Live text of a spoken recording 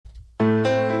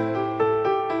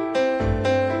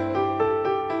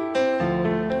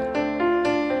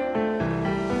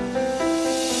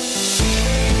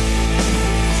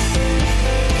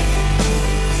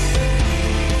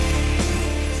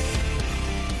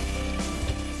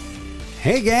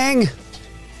Hey, gang.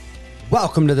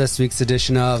 Welcome to this week's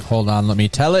edition of Hold On, Let Me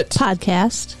Tell It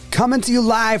podcast. Coming to you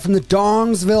live from the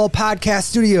Dongsville Podcast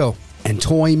Studio and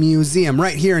Toy Museum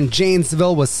right here in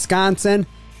Janesville, Wisconsin.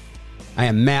 I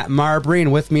am Matt Marbury,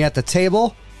 and with me at the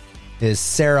table is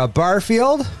Sarah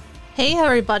Barfield. Hey,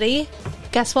 everybody.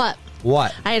 Guess what?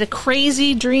 What? I had a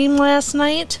crazy dream last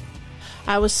night.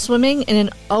 I was swimming in an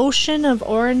ocean of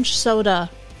orange soda.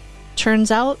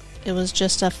 Turns out it was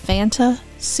just a Fanta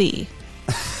Sea.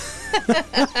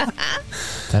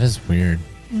 That is weird.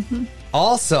 Mm-hmm.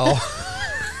 Also,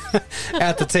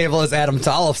 at the table is Adam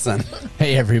Tollefson.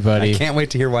 Hey, everybody. I can't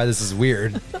wait to hear why this is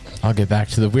weird. I'll get back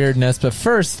to the weirdness, but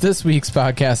first, this week's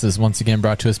podcast is once again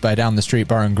brought to us by Down the Street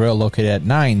Bar and Grill, located at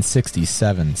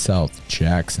 967 South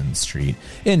Jackson Street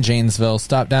in Janesville.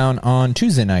 Stop down on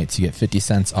Tuesday nights. You get 50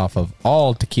 cents off of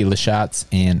all tequila shots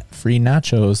and free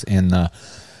nachos. And the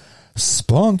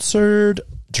sponsored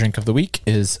drink of the week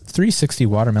is 360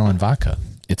 Watermelon Vodka.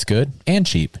 It's good and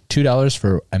cheap. $2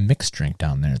 for a mixed drink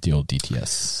down there at the old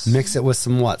DTS. Mix it with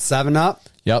some what? 7-Up?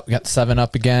 Yep, we got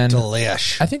 7-Up again.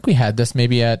 Delish. I think we had this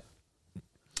maybe at...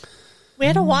 We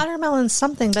had a watermelon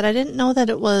something, but I didn't know that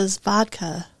it was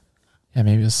vodka. Yeah,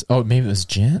 maybe it was... Oh, maybe it was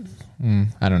gin?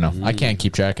 I don't know. I can't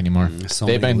keep track anymore. So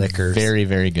They've many been liquors. very,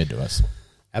 very good to us.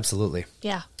 Absolutely.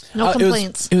 Yeah, no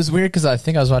complaints. It was weird because I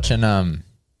think I was watching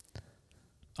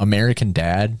American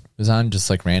Dad was on just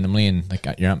like randomly, and like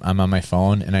I'm on my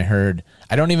phone and I heard,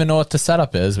 I don't even know what the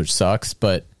setup is, which sucks,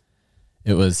 but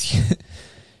it was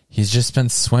he's just been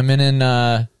swimming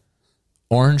in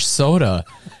orange soda,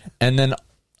 and then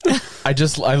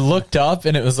I looked up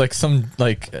and it was like some,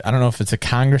 like, I don't know if it's a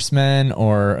congressman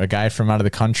or a guy from out of the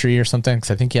country or something,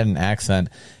 because I think he had an accent,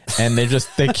 and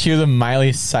they cue the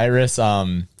Miley Cyrus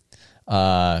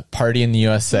Party in the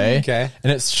USA. Okay.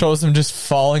 And it shows him just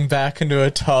falling back into a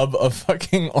tub of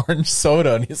fucking orange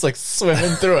soda, and he's like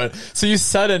swimming through it. So you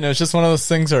said it, and it was just one of those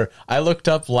things where I looked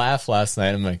up laugh last night.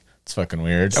 I'm like, it's fucking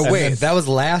weird. Oh, wait, that was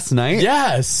last night?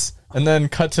 Yes. And then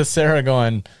cut to Sarah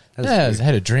going, yeah, I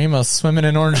had a dream I was swimming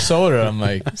in orange soda. I'm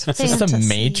like, is this the Fantasy.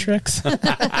 Matrix?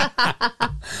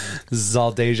 This is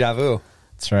all deja vu.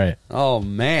 That's right. Oh,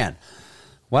 man.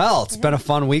 Well, it's been a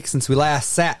fun week since we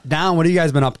last sat down. What have you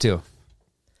guys been up to?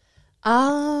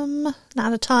 Not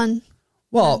a ton.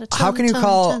 Well, Not a ton, how can you ton,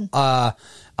 call ton.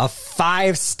 a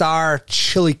 5-star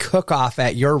chili cook-off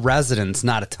at your residence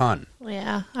not a ton?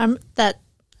 Yeah, that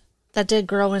did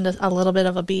grow into a little bit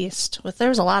of a beast. There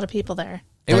was a lot of people there.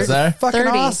 It was there? fucking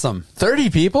 30. awesome.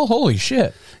 30 people? Holy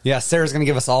shit. Yeah, Sarah's going to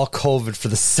give us all COVID for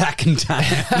the second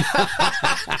time.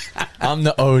 I'm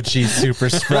the OG super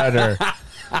spreader.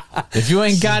 If you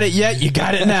ain't got it yet, you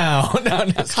got it now. No,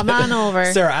 I'm just Come on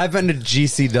over. Sarah, I've been to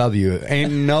GCW.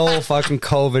 Ain't no fucking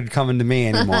COVID coming to me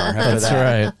anymore. after That's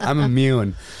that. right. I'm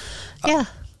immune. Yeah.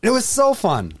 It was so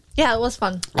fun. Yeah, it was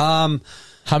fun.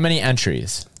 How many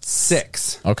entries?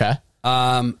 6. Okay.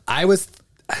 I was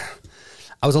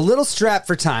a little strapped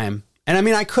for time, and I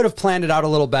mean, I could have planned it out a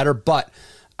little better, but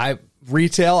I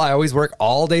always work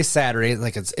all day Saturday.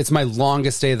 Like it's my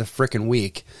longest day of the freaking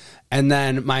week. And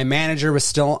then my manager was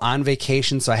still on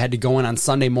vacation, so I had to go in on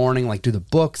Sunday morning, like do the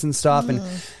books and stuff. And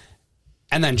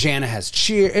then Jana has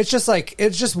cheer. It's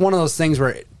just one of those things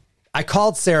where I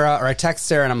called Sarah, or I text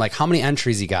Sarah, and I'm like, how many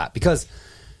entries you got? Because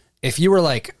if you were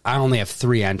like, I only have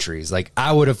 3 entries, like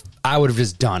I would have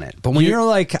just done it. But when you're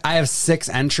like, I have 6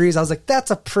 entries, I was like, that's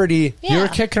a pretty... Yeah. You were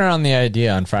kicking around the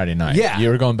idea on Friday night. Yeah. You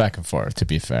were going back and forth, to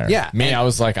be fair. Yeah. Me, I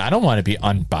was like, I don't want to be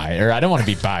unbiased, or I don't want to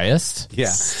be biased.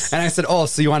 Yeah. And I said, oh,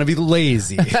 so you want to be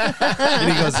lazy? And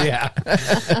he goes, yeah.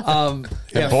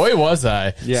 And boy, was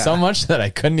I. Yeah. So much that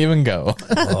I couldn't even go.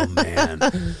 Oh,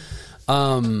 man.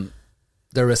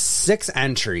 There was 6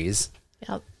 entries.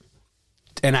 Yep.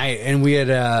 And we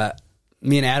had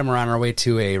me and Adam were on our way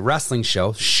to a wrestling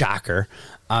show, shocker,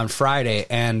 on Friday,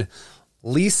 and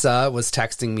Lisa was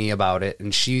texting me about it,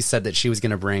 and she said that she was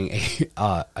going to bring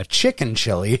a chicken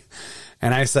chili,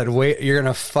 and I said, wait, you're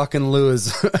going to fucking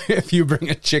lose if you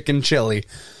bring a chicken chili.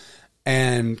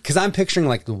 And because I'm picturing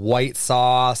like the white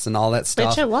sauce and all that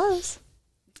stuff. Which it was.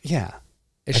 Yeah.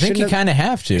 I think you kind of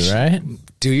have to, right?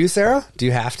 Do you, Sarah? Do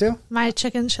you have to? My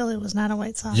chicken chili was not a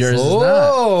white sauce. Yours is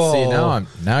not.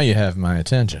 See, now you have my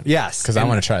attention. Yes. Because I And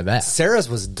want to try that. Sarah's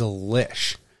was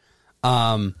delish.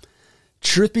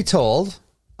 Truth be told,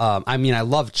 I mean, I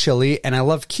love chili, and I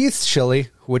love Keith's chili,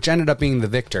 which ended up being the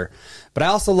victor. But I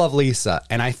also love Lisa,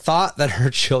 and I thought that her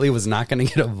chili was not going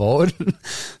to get a vote.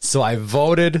 So I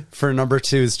voted for number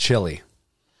 2's chili.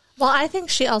 Well, I think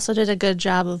she also did a good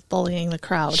job of bullying the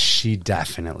crowd. She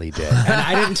definitely did. And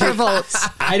I didn't take votes.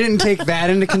 I didn't take that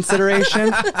into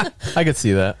consideration. I could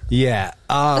see that. Yeah.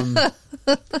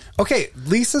 Okay,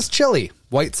 Lisa's chili,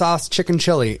 white sauce chicken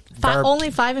chili.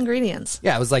 Only 5 ingredients.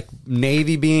 Yeah, it was like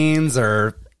navy beans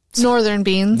or Northern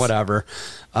beans. whatever.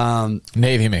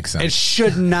 Navy makes sense. It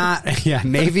should not. Yeah,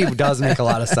 navy does make a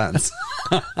lot of sense,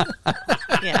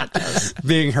 Yeah, it does.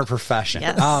 being her profession.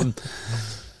 Yes.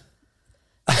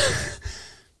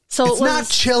 So It's it was not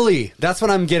chili. That's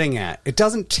what I'm getting at. It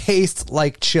doesn't taste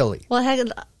like chili. well, it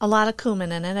had a lot of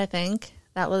cumin in it. I think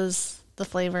that was the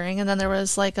flavoring, and then there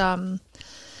was like the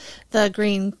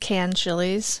green canned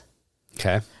chilies,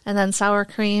 Okay. and then sour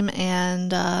cream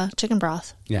and chicken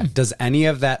broth. Yeah. Does any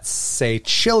of that say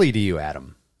chili to you,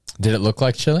 Adam? Did it look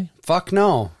like chili? Fuck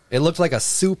no. It looked like a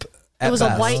soup. At It was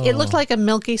best. a white. It looked like a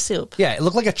milky soup. Yeah, it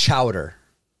looked like a chowder.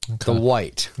 The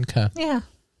white. Okay. Yeah,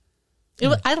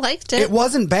 I liked it. It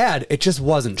wasn't bad. It just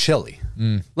wasn't chili.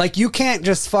 Like you can't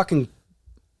just fucking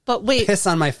But wait, piss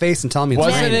on my face and tell me it's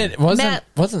Wasn't raining. it? Wasn't Matt,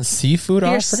 wasn't seafood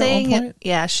you're offered saying at one it. point?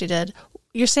 Yeah, she did.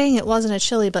 You're saying it wasn't a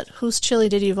chili, but whose chili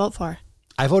did you vote for?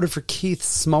 I voted for Keith's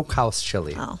Smokehouse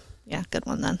chili. Oh, yeah, good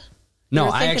one then. No, You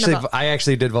were I thinking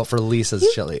actually did vote for Lisa's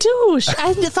chili. Douche!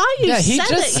 I thought you Yeah, he said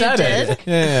just it. said you it. did.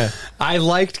 Yeah. I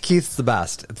liked Keith's the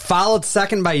best. Followed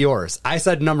second by yours. I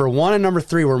said number 1 and number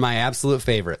 3 were my absolute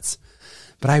favorites.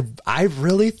 But I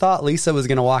really thought Lisa was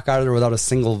going to walk out of there without a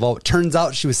single vote. Turns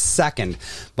out she was second.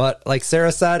 But like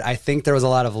Sarah said, I think there was a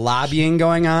lot of lobbying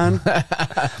going on.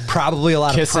 Probably a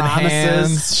lot Kissing of promises.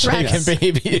 hands, shaking Yes.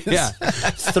 babies. Yeah.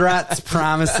 Threats,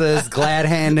 promises, glad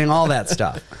handing, all that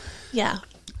stuff. Yeah,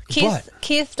 But-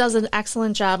 Keith does an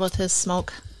excellent job with his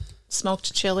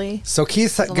smoked chili. So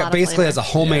Keith a lot of basically flavor. has a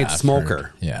homemade Yeah, I've smoker.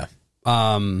 heard.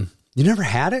 Yeah. You never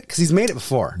had it? Because he's made it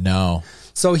before. No.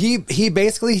 So he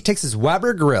basically takes his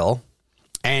Weber grill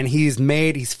and he's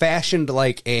fashioned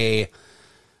like a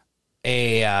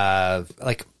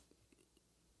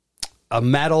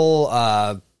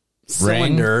metal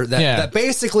cylinder that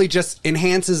basically just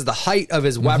enhances the height of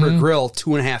his Weber grill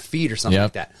 2.5 feet or something Yep.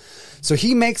 like that. So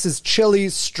he makes his chili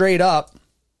straight up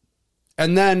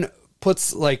and then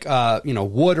puts like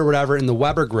wood or whatever in the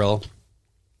Weber grill.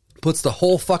 Puts the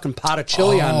whole fucking pot of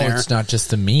chili on there. It's not just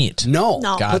the meat. No.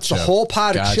 Puts the Gotcha. whole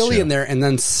pot of chili Gotcha. in there and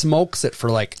then smokes it for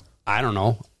like, I don't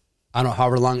know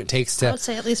however long it takes I to would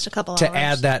say at least a couple to hours.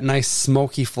 add that nice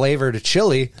smoky flavor to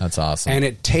chili. That's awesome. And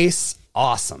it tastes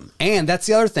awesome. And that's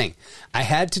the other thing. I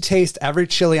had to taste every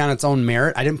chili on its own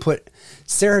merit. I didn't put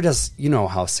Sarah does, you know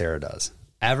how Sarah does.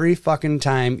 Every fucking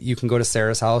time you can go to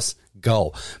Sarah's house,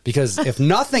 go. Because if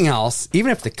nothing else,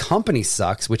 even if the company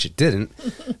sucks, which it didn't,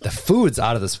 the food's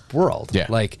out of this world. Yeah,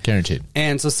 Like guaranteed.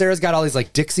 And so Sarah's got all these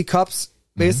like Dixie cups,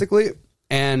 basically,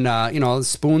 and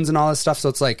spoons and all this stuff. So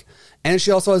it's like, and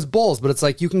she also has bowls, but it's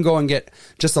like you can go and get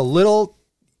just a little.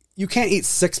 You can't eat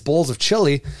 6 bowls of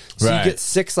chili, so Right. you get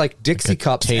 6 like Dixie Like a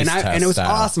cups, taste and it was test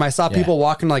style. awesome. I saw people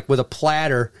walking like with a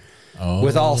platter.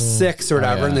 With all 6 or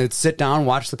whatever, yeah. and they'd sit down,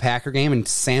 watch the Packer game, and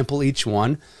sample each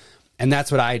one. And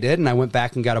that's what I did. And I went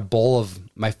back and got a bowl of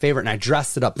my favorite, and I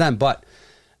dressed it up then. But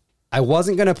I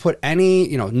wasn't going to put any,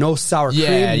 no sour cream,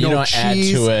 Yeah, you no don't add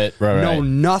cheese, to it. Right, no right.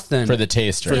 nothing For the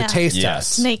taster. for the Yeah. taste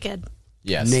Yes. test. naked.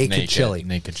 Yes. Naked chili.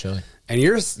 Naked chili. And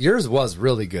yours was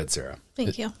really good, Sarah.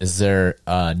 Thank you. Is there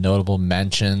notable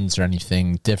mentions or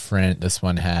anything different? This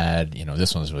one had,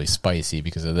 this one's really spicy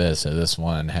because of this, or this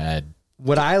one had.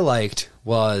 What I liked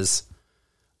was,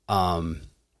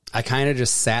 I kind of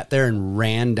just sat there and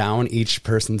ran down each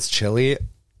person's chili,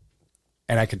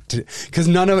 and I could, because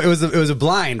none of it was a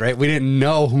blind, right? We didn't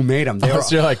know who made them. They were,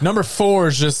 So you're like, number 4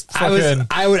 is just fucking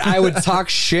I would talk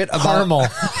shit about caramel.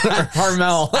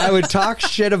 Harmel. I would talk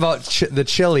shit about the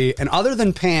chili, and other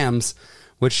than Pam's,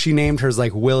 which she named hers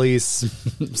like Willie's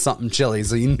something chili,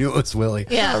 so you knew it was Willie.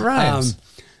 Yeah, rhymes.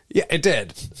 Yeah, it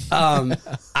did.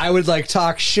 I would like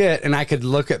talk shit, and I could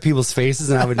look at people's faces,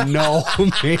 and I would know who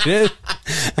made it.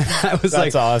 And I was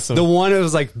like, awesome. The one that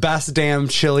was like best damn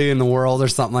chili in the world, or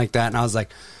something like that. And I was like,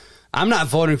 I'm not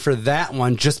voting for that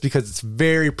one just because it's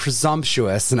very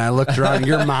presumptuous. And I looked around, and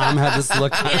your mom had this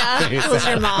look on her Yeah, face. it was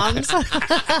your mom's.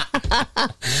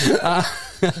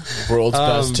 World's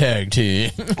best tag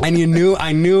team. And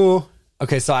I knew.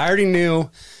 Okay, so I already knew.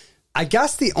 I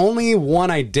guess the only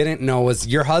one I didn't know was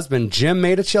your husband, Jim,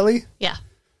 made a chili. Yeah.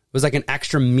 It was like an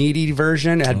extra meaty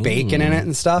version. It had bacon in it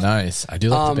and stuff. Nice. I do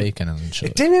like the bacon and the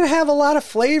chili. It didn't have a lot of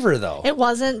flavor, though. It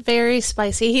wasn't very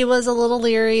spicy. He was a little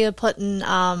leery of putting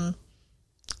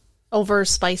over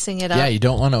spicing it up. Yeah, you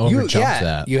don't want to overjump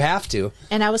that. You have to.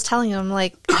 And I was telling him,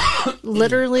 like,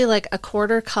 literally, like a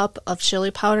quarter cup of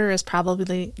chili powder is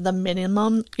probably the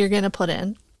minimum you're going to put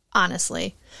in,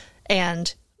 honestly.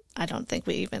 And I don't think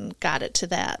we even got it to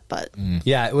that, but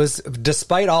Yeah, it was,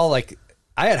 despite all, like,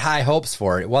 I had high hopes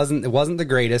for it. It wasn't the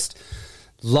greatest.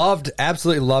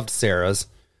 Absolutely loved Sarah's.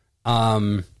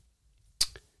 And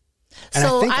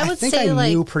So I would think say, I like,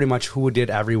 knew pretty much who did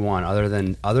every one other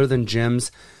than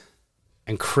Jim's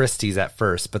and Christie's at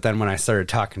first. But then when I started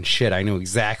talking shit, I knew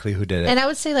exactly who did it. and I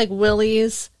would say like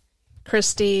Willie's,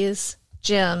 Christie's,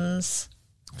 Jim's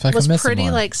I feel like was I'm missing pretty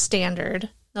one. like standard.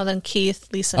 No, then Keith,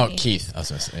 Lisa, Oh, me. Keith. I was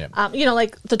gonna say, yeah. You know,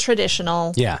 like the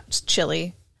traditional Yeah.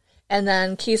 chili. And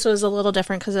then Keith's was a little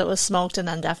different because it was smoked, and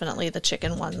then definitely the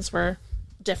chicken ones were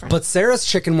different. But Sarah's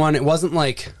chicken one, it wasn't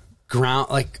like ground.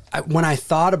 Like when I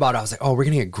thought about it, I was like, oh, we're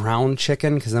gonna get ground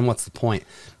chicken because then what's the point?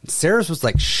 Sarah's was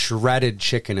like shredded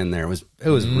chicken in there. It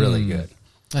was really good.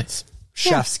 Nice.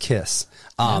 Chef's kiss.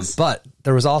 But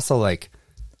there was also like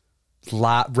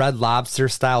Red Lobster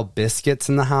style biscuits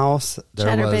in the house.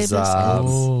 Cheddar Bay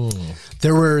biscuits.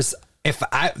 There was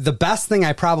the best thing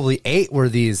I probably ate were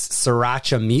these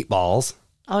sriracha meatballs.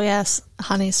 Oh, yes.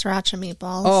 Honey sriracha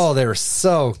meatballs. Oh, they were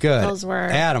so good. Those were.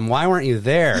 Adam, why weren't you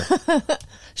there?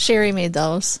 Sherry made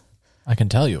those. I can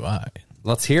tell you why.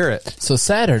 Let's hear it. So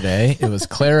Saturday, it was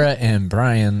Clara and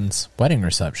Brian's wedding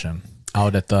reception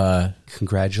out at the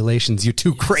Congratulations, you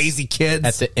two crazy kids.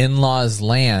 at the in-laws'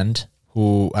 land.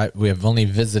 We have only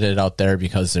visited out there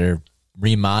because they're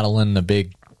remodeling the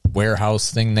big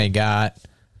warehouse thing they got.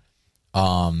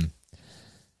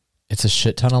 It's a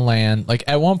shit ton of land. Like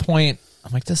at one point,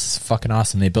 I'm like, this is fucking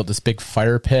awesome. They built this big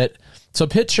fire pit. So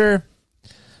picture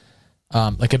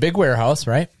like a big warehouse,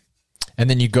 right? And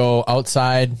then you go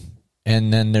outside,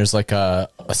 and then there's like a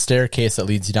staircase that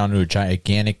leads you down to a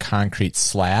gigantic concrete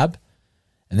slab.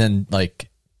 And then like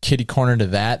kitty corner to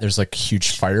that, there's like a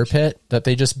huge fire pit that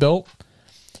they just built.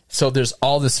 So there's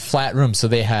all this flat room. So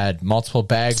they had multiple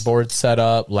bag boards set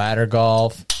up, ladder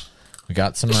golf. We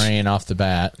got some rain off the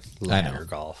bat. Ladder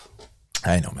golf.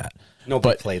 I know, Matt.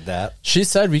 Nobody But played that. she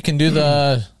said we can do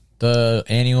the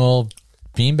annual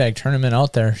beanbag tournament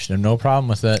out there. She had no problem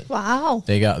with it. Wow.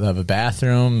 They have a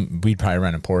bathroom. We'd probably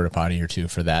rent a porta potty or two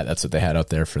for that. That's what they had out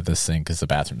there for this thing because the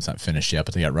bathroom's not finished yet,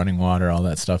 but they got running water, all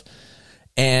that stuff.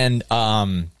 And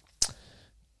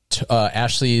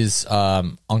Ashley's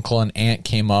uncle and aunt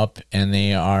came up, and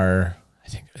they are, I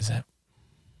think,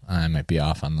 I might be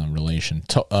off on the relation.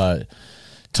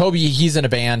 Toby, he's in a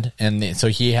band, and so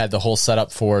he had the whole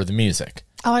setup for the music.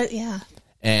 Oh, yeah.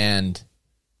 And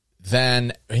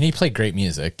then, and he played great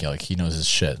music. Like, he knows his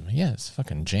shit. Yeah, it's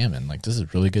fucking jamming. Like, this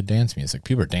is really good dance music.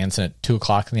 People are dancing at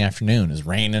 2:00 in the afternoon. It's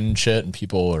raining and shit, and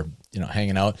people are,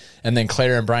 hanging out. And then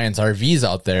Claire and Brian's RV's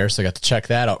out there, so I got to check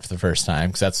that out for the first time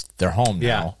because that's their home now.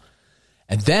 Yeah.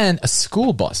 And then a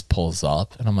school bus pulls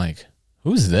up, and I'm like,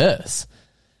 who's this?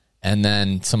 And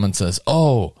then someone says,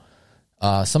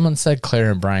 someone said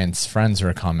Claire and Brian's friends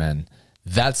were coming.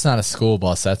 That's not a school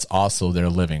bus. That's also their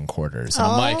living quarters. And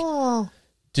I'm like,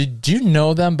 did you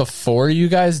know them before you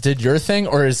guys did your thing,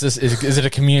 or is it a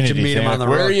community Did you meet thing? them on the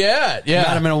Where road? are you at? Yeah,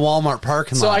 Got him in a Walmart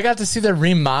parking lot. so I got to see their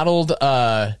remodeled,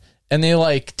 and they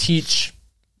like teach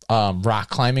rock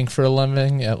climbing for a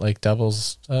living at like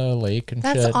Devil's Lake and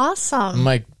That's shit. awesome. I'm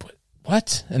like,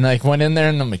 what? And like went in there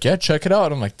and I'm like, yeah, check it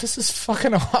out. I'm like, this is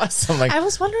fucking awesome. Like, I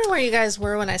was wondering where you guys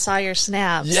were when I saw your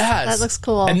snaps. yes, That looks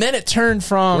cool. And then it turned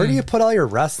from Where do you put all your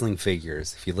wrestling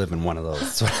figures if you live in one of those?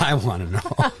 That's what I want to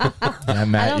know. yeah, I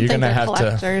Matt, don't you're think gonna they're have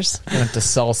collectors. to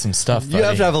sell some stuff. You have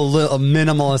buddy. to have a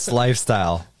minimalist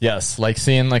lifestyle. Yes, like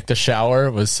seeing like the shower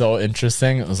was so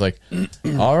interesting. It was like,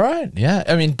 all right, yeah.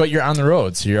 I mean, but you're on the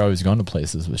road, so you're always going to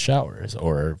places with showers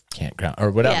or campground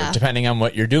or whatever, Yeah. depending on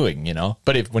what you're doing,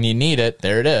 But when you need it,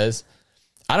 there it is.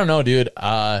 I don't know, dude.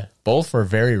 Both were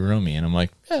very roomy, and I'm like,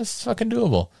 yeah, it's fucking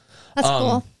doable. That's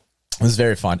cool. It was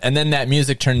very fun. And then that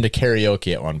music turned to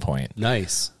karaoke at one point,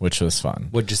 Nice. which was fun.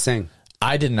 What'd you sing?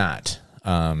 I did not.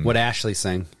 What'd Ashley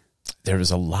sing? There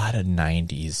was a lot of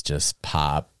 90s just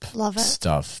pop Love it.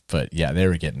 stuff, but yeah, they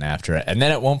were getting after it. And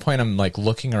then at one point I'm like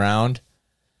looking around,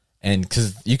 and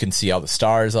because you can see all the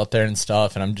stars out there and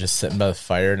stuff, and I'm just sitting by the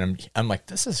fire, and I'm like,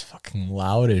 this is fucking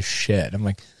loud as shit. I'm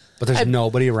like, But there's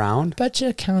nobody around? bet you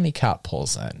a county cop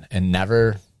pulls in, and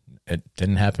it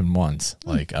didn't happen once.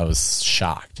 Like, I was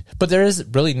shocked. But there is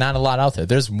really not a lot out there.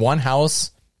 There's one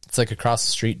house, it's like across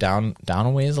the street down a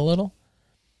ways a little.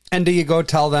 And do you go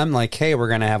tell them, like, hey, we're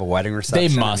going to have a wedding reception?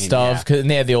 They must have, because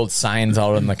they had the old signs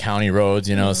out on the county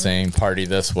roads, saying party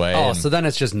this way. Oh, and- so then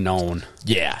it's just known.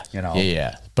 yeah,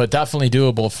 Yeah. But definitely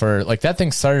doable for, like, that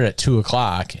thing started at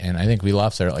 2:00, and I think we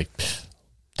left there at like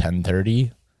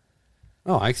 10:30.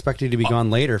 Oh, I expected you to be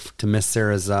gone later to miss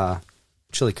Sarah's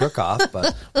chili cook-off,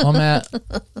 but Well, Matt,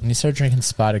 when you start drinking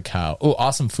Spotted Cow,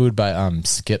 awesome food by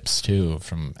Skips too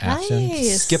from Afton.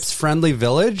 Nice. Skips Friendly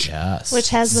Village, Yes, Which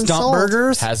has been Stump sold.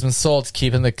 Burgers. has been sold,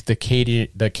 keeping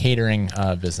the catering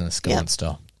business going Yep.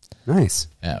 still. Nice.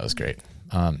 Yeah, it was great.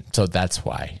 So that's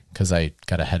why, because I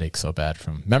got a headache so bad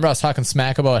from. Remember, I was talking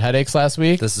smack about headaches last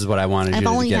week. This is what I wanted I've you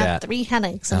to only get had at. 3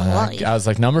 headaches in my life. I was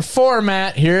like, number 4,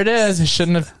 Matt. Here it is. I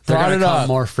shouldn't have They're brought going it to come up.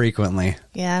 more frequently.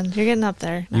 Yeah, you're getting up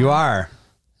there. No. You are.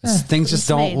 Things just It's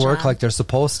don't May, work John. like they're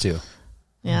supposed to.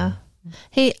 Yeah.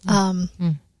 Hey,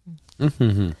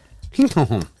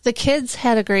 the kids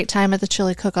had a great time at the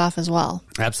chili cook-off as well.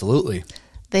 Absolutely.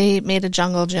 They made a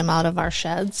jungle gym out of our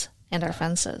sheds and our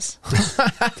fences.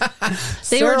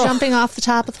 They were Sarah- jumping off the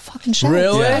top of the fucking shed.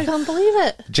 Really? I couldn't believe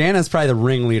it. Jana's probably the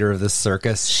ringleader of this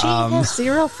circus. She has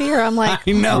zero fear. I'm like,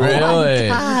 I know. Really? oh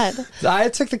my God. I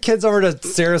took the kids over to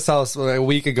Sarah's house a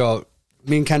week ago.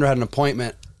 Me and Kendra had an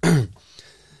appointment.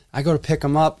 I go to pick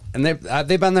them up, and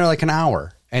they've been there like an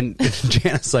hour. And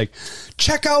Jana's like,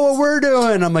 check out what we're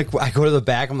doing. I'm like, I go to the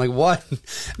back. I'm like, what?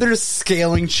 They're just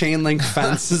scaling chain link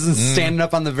fences and standing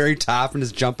up on the very top and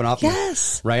just jumping off.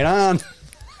 Yes. Right on.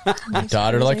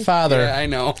 Daughter like father. Yeah, I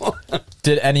know.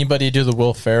 Did anybody do the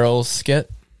Will Ferrell skit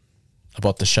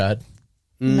about the shed?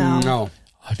 No. No.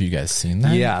 Have you guys seen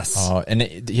that? Yes. Oh, and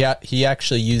he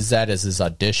actually used that as his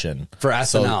audition For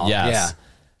So, SNL, yes. yeah.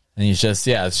 And he's just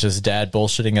it's just dad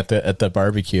bullshitting at the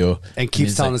barbecue And keeps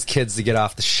he's telling like, his kids to get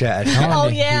off the shed. Oh,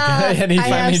 yeah. and he I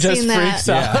finally have just seen that. freaks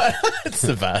out. It's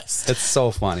the best. It's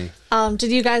so funny. Did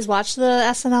you guys watch the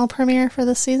SNL premiere for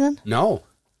this season No.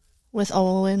 with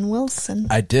Owen Wilson?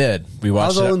 I did. We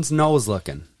watched How's it. Owen's nose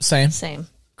looking? Same. Same.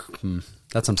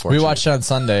 That's unfortunate. We watched it on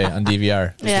Sunday on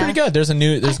DVR. It's Yeah. pretty good. There's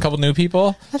a couple new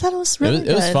people. I thought it was really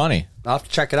It was good. funny. I'll have to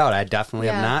check it out. I definitely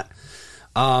Yeah. have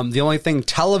not. The only thing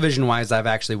television-wise I've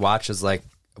actually watched is like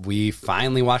we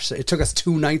finally watched it. It took us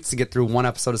 2 nights to get through one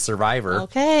episode of Survivor.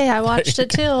 Okay, I watched it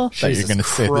too. I thought you were Jesus going to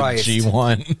say the Christ.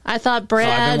 G1. I thought So I've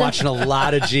Brad. been watching a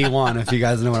lot of G1, if you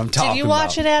guys know what I'm talking about. Did you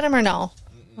watch it, Adam, or no?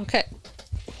 Okay.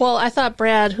 Well, I thought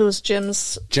Brad, who's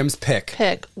Jim's Jim's pick.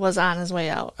 was on his way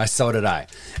out. So did I.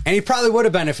 And he probably would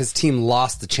have been if his team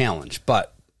lost the challenge.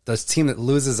 But the team that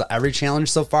loses every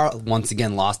challenge so far, once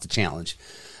again, lost the challenge.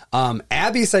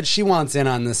 Abby said she wants in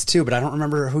on this too, but I don't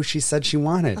remember who she said she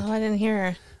wanted. Oh, I didn't hear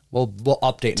her. We'll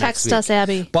update next Text week. us,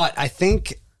 Abby. But I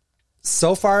think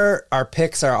so far our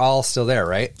picks are all still there,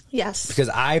 right? Yes. Because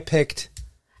I picked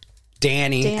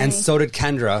Danny. Danny. And so did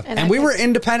Kendra. And And I we were picked-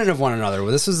 independent of one another.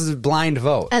 This was a blind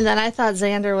vote. And then I thought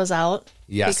Xander was out.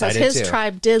 Yes, I because did his too.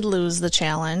 tribe did lose the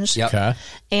challenge. Yep. Okay.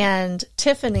 And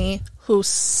Tiffany, who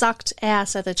sucked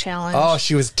ass at the challenge. Oh,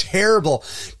 she was terrible.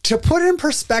 To put in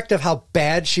perspective how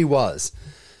bad she was,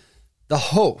 the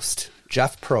host,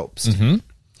 Jeff Probst,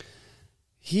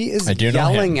 he is I do know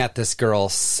yelling him. at this girl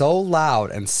so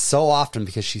loud and so often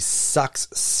because she sucks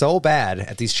so bad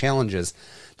at these challenges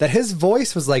that his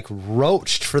voice was like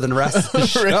roached for the rest of the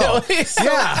show. Really?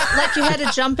 Yeah. Like you had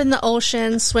to jump in the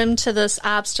ocean, swim to this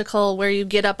obstacle where you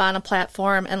get up on a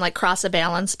platform and like cross a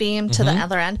balance beam to the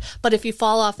other end. But if you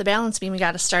fall off the balance beam, you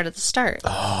got to start at the start.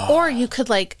 Or you could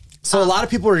like So a lot of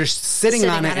people were just sitting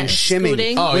on it and shimming,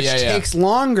 scooting. Oh, which yeah, yeah. takes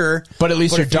longer. But at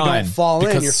least you're if you don't done. fall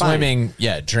because in, you're fine. swimming,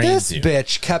 drains This you.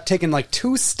 bitch kept taking like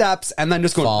 2 steps and then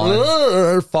just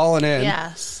going falling in.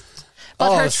 Yes. But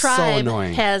Oh, her it's so tribe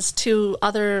annoying. has 2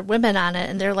 other women on it,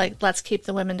 and they're like, let's keep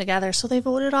the women together. So they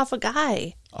voted off a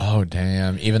guy. Oh,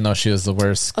 damn. Even though she was the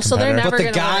worst Oh, so they're competitor. never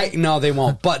But the gonna guy, win. no, they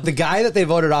won't. But the guy that they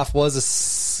voted off was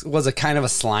a kind of a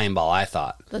slime ball. I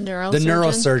thought The neurosurgeon? The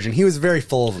neurosurgeon. He was very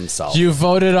full of himself. You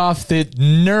voted off the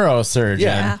neurosurgeon.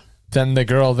 Yeah. Then the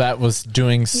girl that was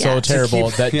doing so Yeah. terrible To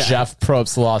keep- that yeah. Jeff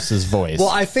Probst lost his voice. well,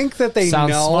 I think that they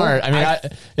Sounds know. smart. I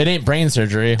mean, it ain't brain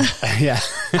surgery. yeah,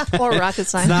 Or rocket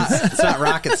science. it's not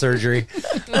rocket surgery.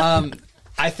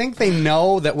 I think they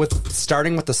know that with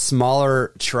starting with the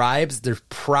smaller tribes, they're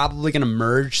probably going to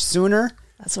merge sooner.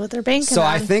 That's what they're banking So on.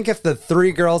 I think if the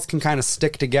 3 girls can kind of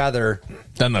stick together,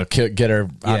 Then they'll get her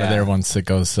out Yeah. of there once it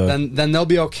goes. then they'll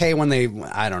be okay when they.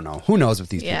 I don't know. Who knows what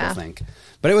these Yeah. people think?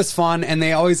 But it was fun, and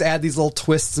they always add these little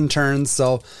twists and turns.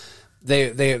 So they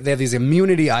have these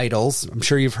immunity idols. I'm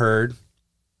sure you've heard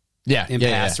yeah, in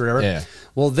yeah, past yeah, or whatever. Yeah.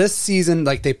 Well, this season,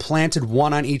 like they planted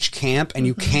one on each camp, and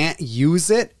you can't use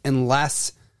it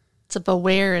unless. it's a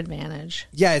beware advantage.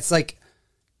 Yeah, it's like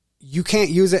you can't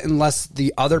use it unless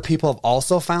the other people have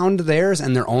also found theirs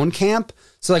in their own camp.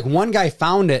 So like one guy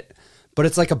found it, but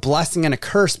it's like a blessing and a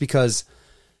curse because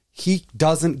he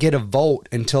doesn't get a vote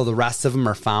until the rest of them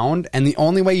are found. And the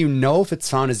only way you know if it's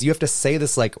found is you have to say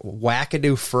this like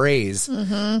wackadoo phrase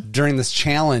during this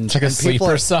challenge. Like a and people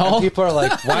sleeper are, cell? and people are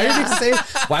like, why did he say,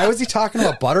 why was he talking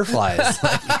about butterflies?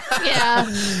 Like, Yeah.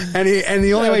 and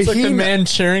the only way It's like he the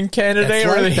Manchurian candidate It's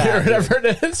or like that, whatever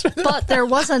it is. But there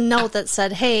was a note that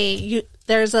said, hey,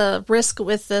 there's a risk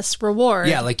with this reward.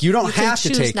 Yeah, like you don't can have to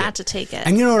choose take it. not to take it.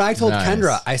 And you know what I told Nice.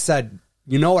 Kendra? I said,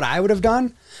 you know what I would have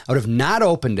done? I would have not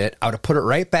opened it. I would have put it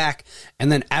right back.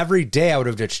 And then every day I would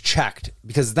have just checked.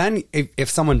 Because then if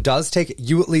someone does take it,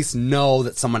 you at least know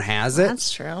that someone has it.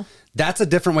 That's true. That's a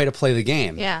different way to play the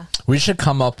game. Yeah. We should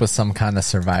come up with some kind of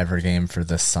Survivor game for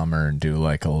this summer and do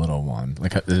like a little one,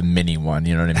 like a mini one.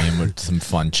 You know what I mean? With some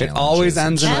fun It challenges. always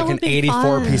ends in That like an would be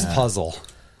 84-piece puzzle.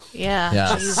 Yeah.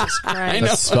 Yeah. Jesus Christ.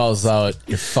 that spells out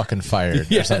you're fucking fired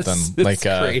Yes, or something. it's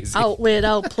Like crazy. Outwit,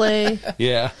 outplay.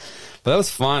 Yeah. But that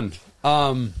was fun.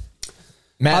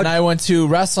 Matt and I went to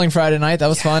wrestling Friday night. That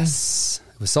was fun. It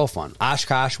was so fun.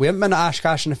 Oshkosh. We haven't been to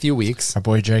Oshkosh in a few weeks. Our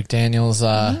boy Jake Daniels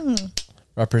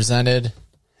represented.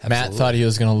 Matt thought he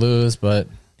was going to lose, but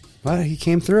But he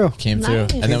came through. came Nice.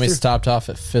 through. And then we through. stopped off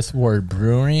at Fifth Ward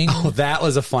Brewing. Well, that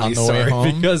was a funny On the way story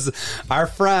home? because our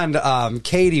friend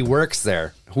Katie works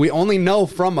there. We only know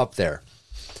from up there,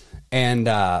 and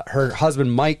her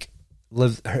husband Mike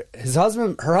lives. Her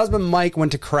husband Mike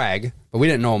went to Craig, but we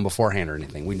didn't know him beforehand or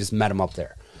anything. We just met him up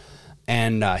there,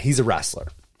 and he's a wrestler.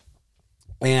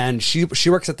 And she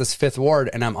works at this Fifth Ward,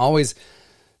 and I'm always.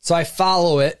 So I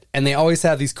follow it, and they always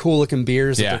have these cool looking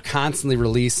beers that Yeah. they're constantly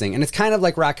releasing, and it's kind of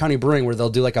like Rock County Brewing, where they'll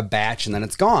do like a batch and then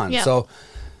it's gone. Yeah. So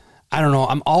I don't know.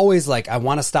 I'm always like, I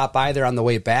want to stop by there on the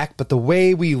way back, but the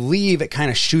way we leave, it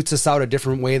kind of shoots us out a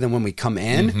different way than when we come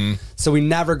in. So we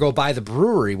never go by the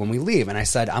brewery when we leave. And I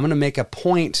said, I'm going to make a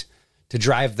point to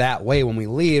drive that way when we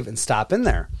leave and stop in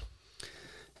there.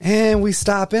 And we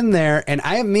stop in there, and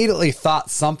I immediately thought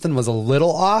something was a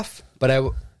little off, but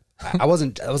I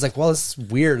wasn't. I was like, well, this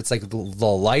is weird. It's like the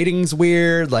lighting's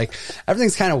weird. Like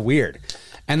everything's kind of weird.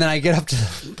 And then I get up to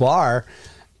the bar,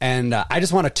 and I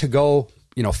just want a to-go,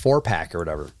 4-pack or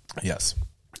whatever. Yes.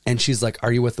 And she's like,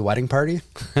 are you with the wedding party?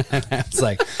 And I was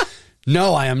like,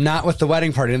 no, I am not with the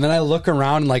wedding party. And then I look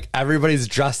around, and like everybody's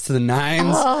dressed to the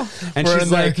nines. And We're she's in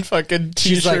their like, fucking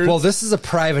she's like, t-shirts. well, this is a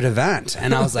private event.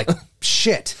 And I was like,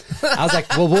 shit. I was like,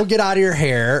 well, we'll get out of your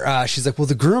hair. She's like, well,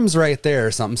 the groom's right there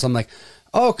or something. So I'm like,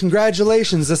 oh,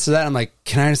 congratulations, this or that. I'm like,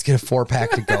 can I just get a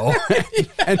 4-pack to go?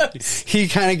 And he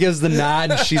kind of gives the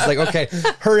nod. And she's like, okay,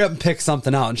 hurry up and pick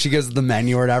something out. And she gives the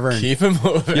menu or whatever. And Keep him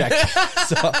moving. yeah,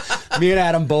 so me and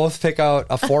Adam both pick out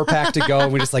a 4-pack to go,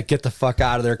 and we just like get the fuck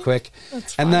out of there quick.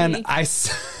 And then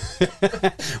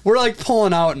we're like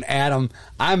pulling out, and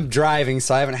I'm driving,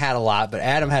 so I haven't had a lot, but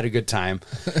Adam had a good time.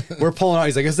 We're pulling out.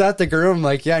 He's like, is that the groom? I'm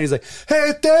like, yeah. And he's like,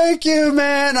 hey, thank you,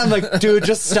 man. I'm like, dude,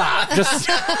 just stop. Just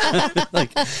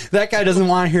like, that guy doesn't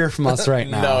want to hear from us right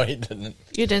now. No, he didn't.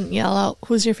 You didn't yell out,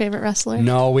 who's your favorite wrestler?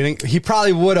 No, we didn't. He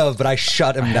probably would have, but I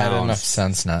shut him Had down. enough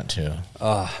sense not to.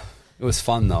 It was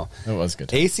fun though. It was good.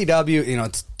 ACW,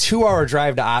 it's a 2-hour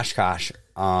drive to Oshkosh,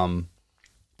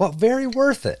 but very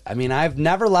worth it. I mean, I've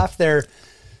never left there.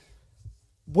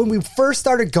 When we first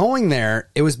started going there,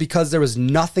 it was because there was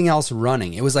nothing else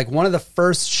running. It was like one of the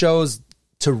first shows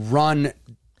to run,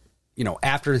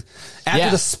 after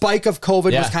the spike of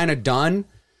COVID was kind of done.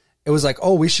 It was like,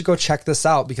 oh, we should go check this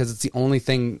out because it's the only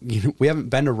thing, we haven't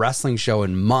been to a wrestling show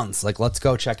in months. Like, let's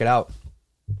go check it out.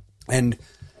 And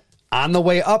on the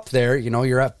way up there,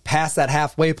 you're past that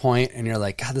halfway point, and you're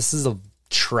like, God, this is a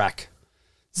trek.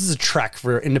 This is a trek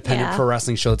for an independent pro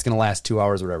wrestling show that's going to last 2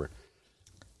 hours or whatever.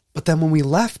 But then when we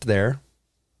left there,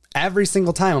 every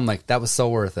single time, I'm like, that was so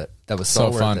worth it. That was so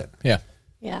worth fun. it. Yeah.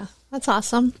 Yeah, that's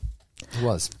awesome. It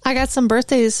was. I got some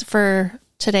birthdays for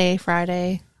today,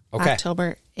 Friday, Okay.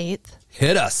 October 8th.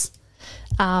 Hit us.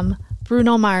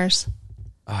 Bruno Mars.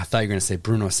 Oh, I thought you were going to say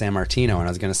Bruno Sammartino, and I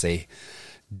was going to say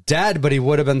dead, but he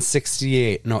would have been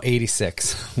 68. No,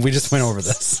 86. We just went over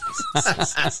this.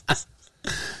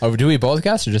 Oh, do we both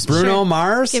guess or just Bruno Sure.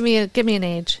 Mars? Give me an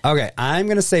age. Okay, I'm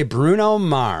going to say Bruno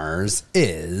Mars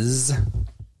is...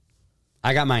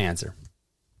 I got my answer.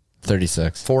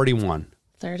 36? 41.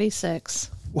 36.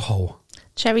 Whoa.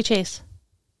 Chevy Chase.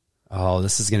 Oh,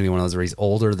 this is going to be one of those where he's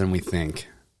older than we think.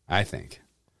 I think.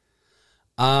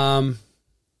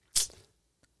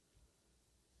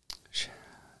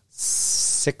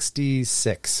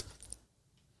 66.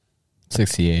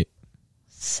 68.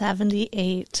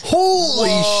 78. Holy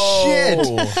shit!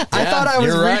 I thought I was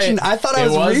You're right. reaching. I thought I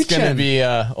was It was reaching. going to be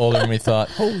older than we thought.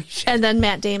 Holy shit. And then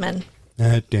Matt Damon.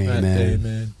 Matt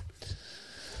Damon.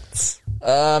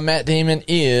 Matt Damon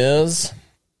is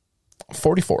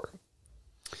 44.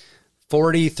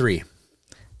 43.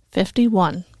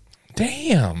 51.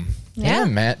 Damn. Yeah.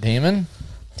 Damn, Matt Damon.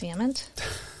 Damn it.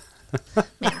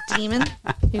 Matt Damon.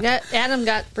 Adam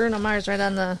got Bruno Mars right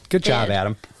on the Good job,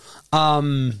 head.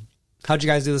 Adam. How'd you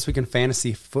guys do this week in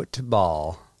fantasy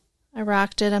football? I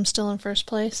rocked it. I'm still in first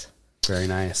place. Very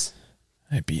nice.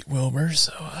 I beat Wilbur,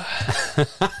 so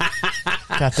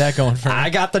got that going for me. I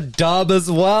got the dub as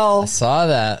well. I saw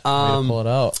that. Way to pull it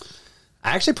out.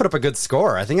 I actually put up a good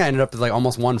score. I think I ended up with like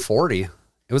almost 140. It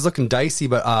was looking dicey,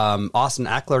 but Austin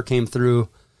Eckler came through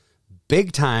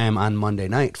big time on Monday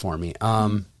night for me.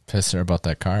 Pissed her about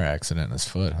that car accident in his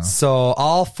foot, huh? So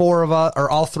all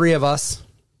three of us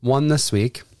won this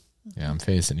week. Yeah, I'm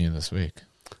facing you this week.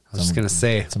 I was just going to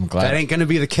say, I'm glad. that ain't going to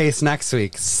be the case next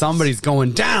week. Somebody's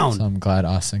going down. So I'm glad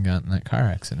Austin got in that car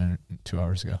accident 2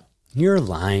 hours ago. You're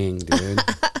lying, dude.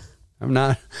 I'm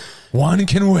not. One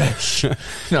can wish.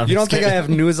 No, You don't think I have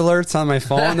news alerts on my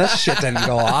phone? That shit didn't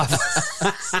go off.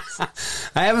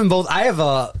 I have them both.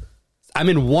 I'm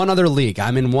in one other league.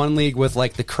 I'm in one league with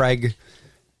like the Craig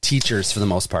teachers for the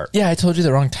most part. Yeah, I told you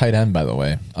the wrong tight end, by the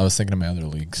way. I was thinking of my other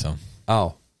league, so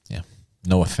Oh, yeah.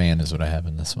 Noah Fan is what I have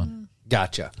in this one.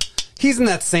 gotcha. He's in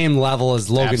that same level as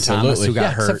Logan Thomas, who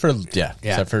got hurt.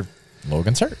 Except for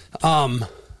Logan's hurt.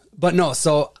 But no,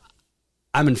 so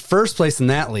I'm in first place in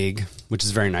that league, which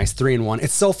is very nice. 3-1.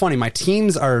 It's so funny. My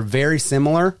teams are very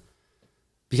similar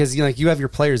because you have your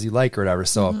players you like or whatever.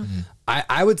 So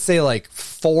I would say like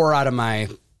 4 out of my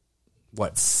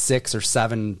 6 or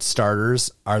 7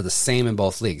 starters are the same in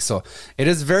both leagues. So it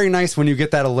is very nice when you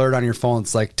get that alert on your phone.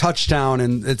 It's like touchdown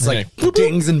and it's like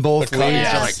dings in both leagues.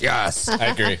 Yes. You're like, yes. I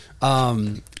agree.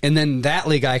 And then that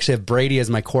league, I actually have Brady as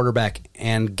my quarterback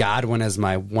and Godwin as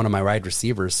one of my wide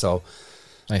receivers. So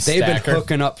Nice they've stacker. been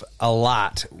hooking up a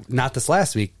lot. Not this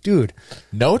last week, dude.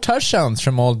 No touchdowns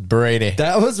from old Brady.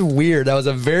 That was weird. That was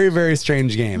a very, very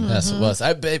strange game. Yes, it was.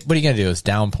 What are you going to do? It's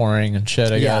downpouring and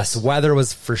shit, I Yes, guess. weather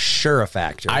was for sure a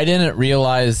factor. I didn't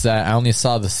realize that. I only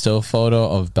saw the still photo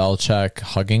of Belichick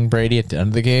hugging Brady at the end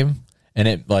of the game. And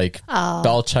it,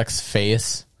 Belichick's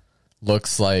face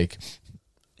looks like,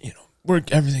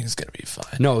 everything's going to be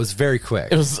fine. No, it was very quick.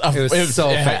 It was so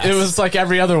fast. It was like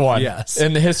every other one Yes.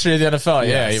 in the history of the NFL.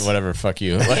 Yes. Yeah, whatever, fuck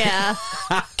you. Like, Yeah.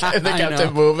 and they I kept know.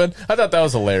 it moving. I thought that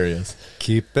was hilarious.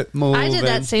 Keep it moving. I did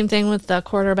that same thing with the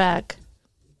quarterback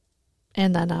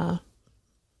and then a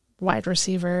wide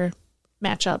receiver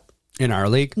matchup. in our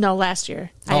league. No, last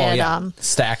year. Oh, I had yeah.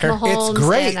 Stacker. Mahomes It's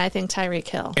great. and I think Tyreek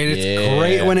Hill. And it's Yeah.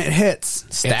 great when it hits.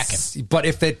 Stack But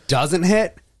if it doesn't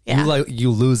hit, Yeah.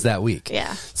 you lose that week.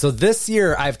 Yeah. So this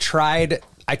year I tried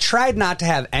not to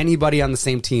have anybody on the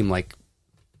same team,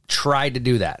 tried to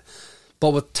do that.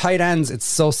 But with tight ends, it's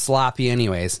so sloppy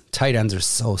anyways. Tight ends are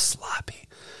so sloppy.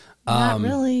 Not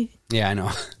really. Yeah, I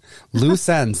know. Loose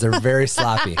ends, they're very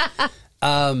sloppy.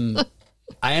 I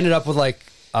ended up with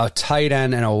a tight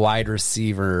end and a wide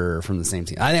receiver from the same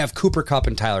team. I think I have Cooper Kupp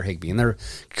and Tyler Higbee, and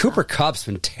Cooper Kupp's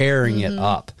been tearing it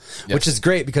up, which is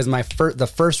great because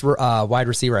the first wide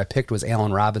receiver I picked was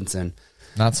Allen Robinson.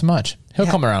 Not so much. He'll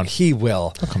come around. He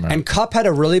will. come around. And Kupp had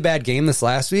a really bad game this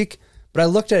last week, but I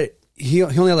looked at it. He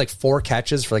only had 4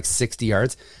 catches for 60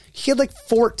 yards. He had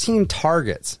 14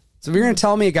 targets. So if you're going to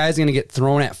tell me a guy's going to get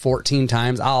thrown at 14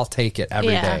 times, I'll take it every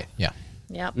day. Yeah.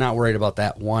 Yeah. Yep. Not worried about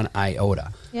that one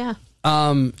iota. Yeah.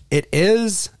 It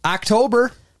is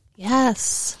October,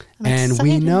 Yes. I'm and we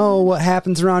excited. know what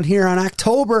happens around here on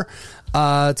October.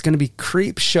 It's going to be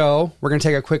Creep Show. We're going to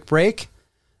take a quick break,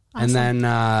 and then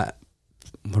what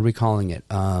are we calling it?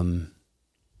 Part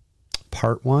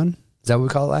 1? Is that what we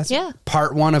call it last? Yeah.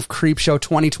 Part 1 of Creep Show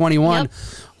 2021 Yep.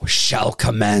 shall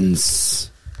commence.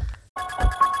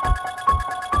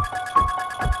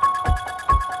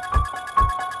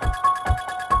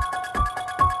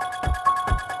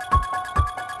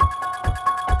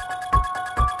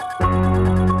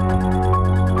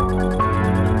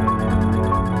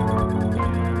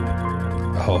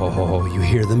 Oh, you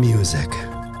hear the music.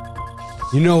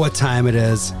 You know what time it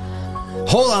is.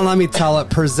 Hold on, let me tell it.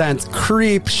 Presents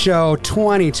Creep Show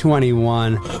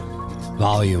 2021,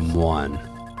 Volume 1.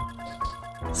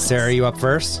 Sarah, you up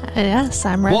first? Yes,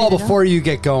 I'm ready. Well, to go. before you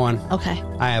get going, Okay.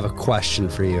 I have a question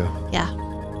for you. Yeah.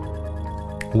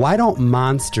 Why don't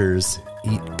monsters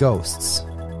eat ghosts?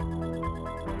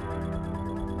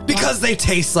 Because they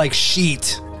taste like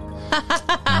sheet.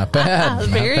 Not bad.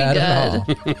 Very Not bad at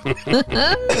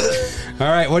all.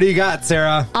 All right, what do you got,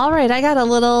 Sarah? All right. I got a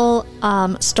little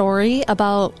story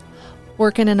about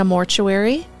working in a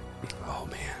mortuary. Oh,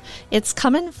 man. It's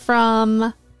coming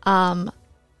from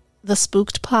the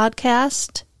Spooked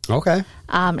podcast. Okay.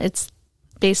 It's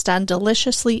based on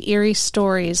deliciously eerie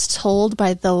stories told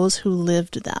by those who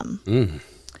lived them.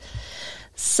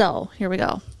 So, here we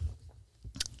go.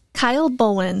 Kyle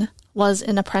Bowen was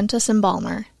an apprentice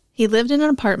embalmer. He lived in an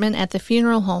apartment at the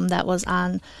funeral home that was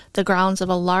on the grounds of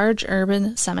a large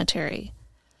urban cemetery.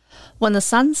 When the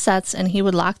sun sets and he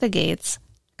would lock the gates,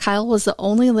 Kyle was the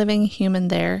only living human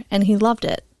there, and he loved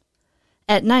it.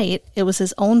 At night, it was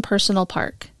his own personal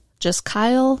park. Just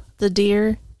Kyle, the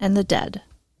deer, and the dead.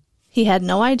 He had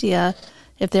no idea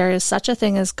if there is such a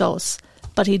thing as ghosts,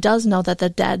 but he does know that the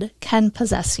dead can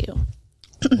possess you.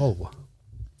 Whoa.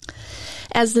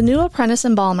 As the new apprentice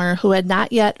embalmer who had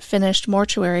not yet finished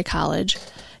mortuary college,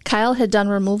 Kyle had done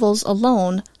removals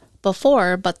alone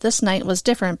before, but this night was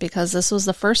different because this was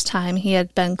the first time he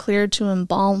had been cleared to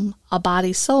embalm a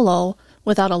body solo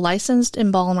without a licensed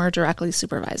embalmer directly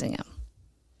supervising him.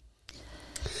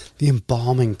 The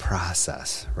embalming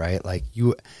process, right? Like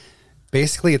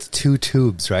basically it's 2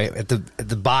 tubes, right? At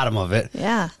the bottom of it.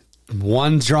 Yeah.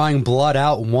 One's drawing blood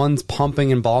out, one's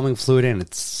pumping embalming fluid in.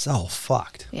 It's so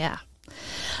fucked. Yeah.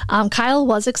 Kyle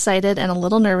was excited and a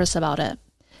little nervous about it.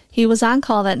 He was on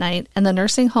call that night, and the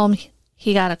nursing home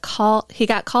he got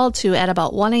called to at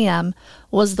about 1 a.m.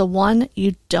 was the one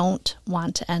you don't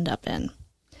want to end up in.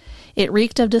 It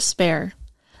reeked of despair,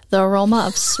 the aroma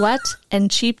of sweat and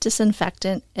cheap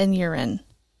disinfectant and urine.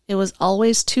 It was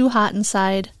always too hot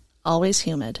inside, always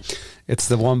humid. It's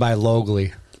the one by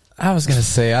Logley. I was gonna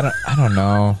say I don't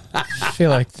know. I feel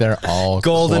like they're all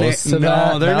Golden. close to No,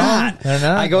 that. they're not. They're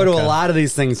not. I go to Okay. a lot of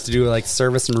these things to do like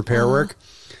service and repair work.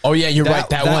 Oh yeah, you're right.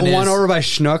 That one is. over by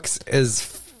Schnucks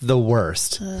is the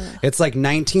worst. It's like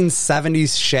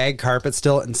 1970s shag carpet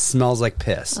still and smells like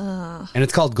piss. And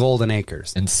it's called Golden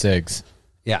Acres. and SIGs,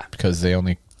 Yeah. because they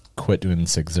only quit doing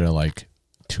SIGs there like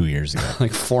 2 years ago.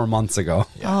 Like 4 months ago.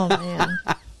 Oh, man.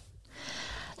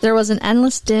 There was an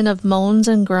endless din of moans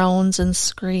and groans and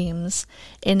screams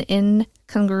and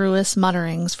incongruous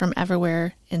mutterings from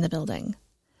everywhere in the building.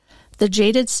 The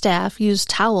jaded staff used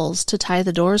towels to tie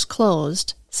the doors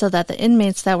closed so that the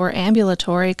inmates that were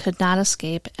ambulatory could not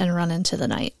escape and run into the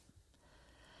night.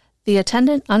 The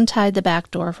attendant untied the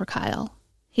back door for Kyle.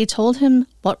 He told him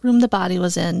what room the body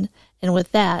was in, and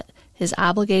with that, his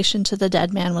obligation to the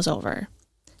dead man was over.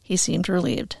 He seemed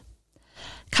relieved.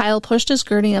 Kyle pushed his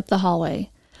gurney up the hallway.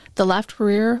 The left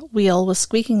rear wheel was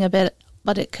squeaking a bit,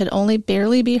 but it could only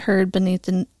barely be heard beneath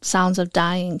the sounds of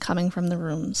dying coming from the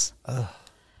rooms.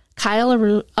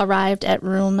 Kyle arrived at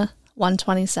room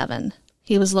 127.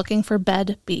 He was looking for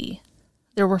bed B.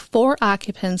 There were 4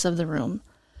 occupants of the room,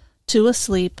 2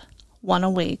 asleep, 1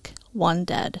 awake, 1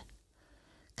 dead.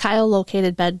 Kyle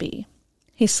located bed B.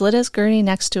 He slid his gurney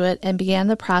next to it and began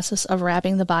the process of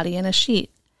wrapping the body in a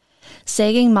sheet.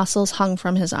 Sagging muscles hung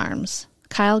from his arms.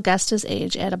 Kyle guessed his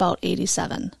age at about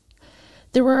 87.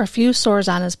 There were a few sores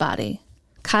on his body.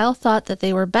 Kyle thought that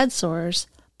they were bed sores,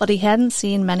 but he hadn't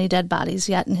seen many dead bodies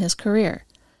yet in his career.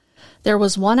 There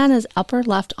was one on his upper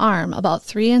left arm, about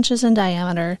 3 inches in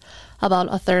diameter, about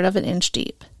 1/3 of an inch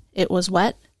deep. It was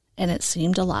wet, and it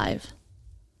seemed alive.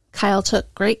 Kyle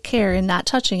took great care in not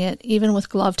touching it, even with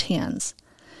gloved hands.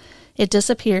 It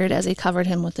disappeared as he covered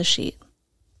him with the sheet.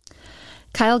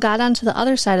 Kyle got onto the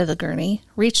other side of the gurney,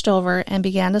 reached over, and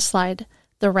began to slide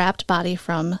the wrapped body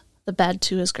from the bed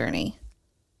to his gurney.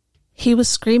 He was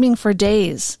screaming for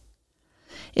days.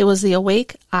 It was the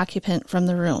awake occupant from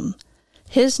the room.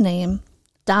 His name,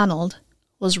 Donald,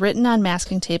 was written on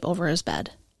masking tape over his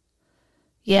bed.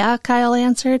 Yeah, Kyle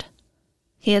answered.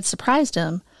 He had surprised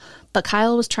him, but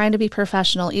Kyle was trying to be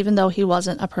professional even though he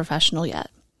wasn't a professional yet.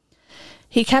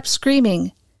 He kept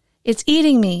screaming, "It's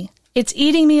eating me! It's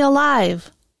eating me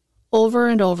alive!" over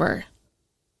and over.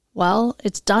 Well,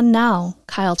 it's done now,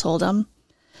 Kyle told him.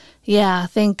 Yeah,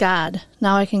 thank God.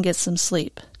 Now I can get some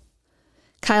sleep.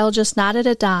 Kyle just nodded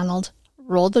at Donald,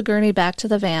 rolled the gurney back to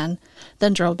the van,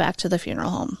 then drove back to the funeral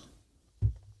home.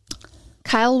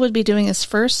 Kyle would be doing his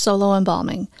first solo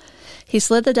embalming. He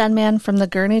slid the dead man from the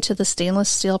gurney to the stainless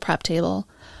steel prep table,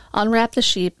 unwrapped the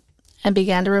sheet, and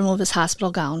began to remove his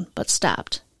hospital gown, but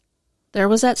stopped. There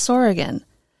was that sore again.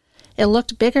 It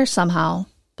looked bigger somehow,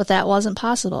 but that wasn't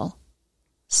possible.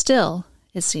 Still,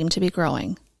 it seemed to be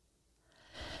growing.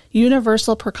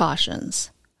 Universal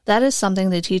precautions. That is something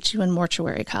they teach you in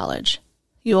mortuary college.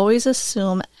 You always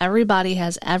assume everybody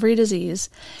has every disease,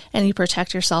 and you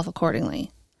protect yourself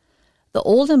accordingly. The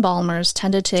old embalmers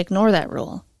tended to ignore that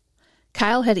rule.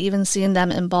 Kyle had even seen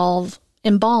them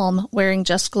embalm wearing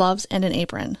just gloves and an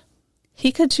apron.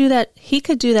 He could do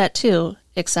that too,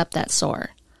 except that sore.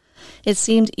 It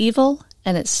seemed evil,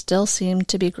 and it still seemed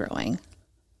to be growing.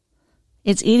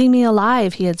 "It's eating me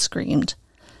alive," he had screamed.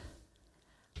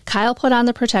 Kyle put on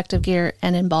the protective gear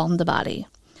and embalmed the body.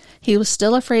 He was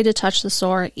still afraid to touch the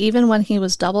sore, even when he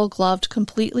was double-gloved,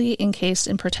 completely encased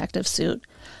in protective suit,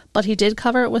 but he did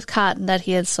cover it with cotton that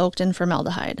he had soaked in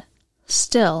formaldehyde.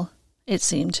 Still, it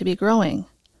seemed to be growing.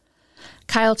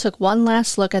 Kyle took one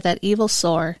last look at that evil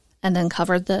sore and then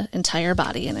covered the entire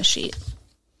body in a sheet.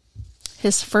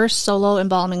 His first solo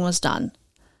embalming was done.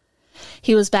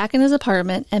 He was back in his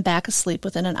apartment and back asleep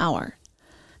within an hour.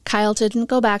 Kyle didn't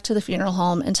go back to the funeral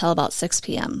home until about 6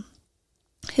 p.m.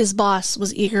 His boss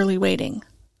was eagerly waiting.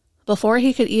 Before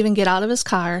he could even get out of his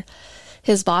car,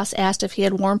 his boss asked if he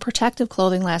had worn protective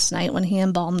clothing last night when he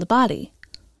embalmed the body.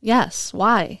 Yes,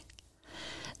 why?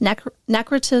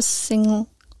 Necrotis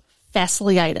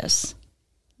fasciitis.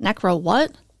 Necro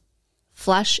what?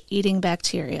 Flesh-eating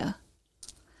bacteria.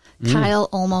 Kyle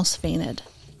almost fainted.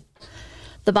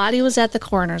 The body was at the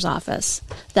coroner's office.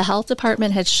 The health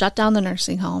department had shut down the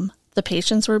nursing home. The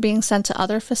patients were being sent to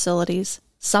other facilities,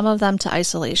 some of them to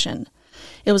isolation.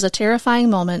 It was a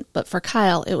terrifying moment, but for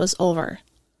Kyle, it was over.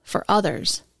 For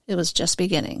others, it was just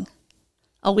beginning.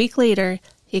 A week later,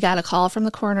 he got a call from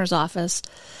the coroner's office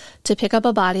to pick up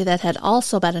a body that had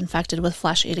also been infected with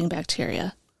flesh-eating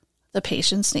bacteria. The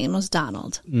patient's name was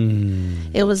Donald.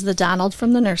 It was the Donald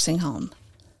from the nursing home.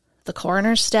 The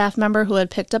coroner's staff member who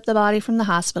had picked up the body from the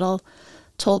hospital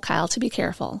told Kyle to be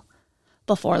careful.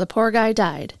 Before the poor guy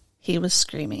died, he was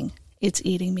screaming, "It's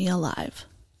eating me alive."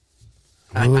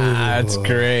 That's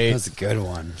great. That's a good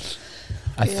one.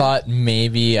 I thought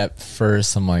maybe at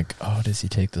first I'm like, oh, does he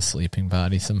take the sleeping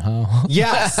body somehow?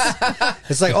 Yes.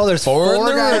 It's like, oh, there's four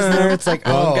guys there. It's like,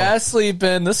 One oh. guy's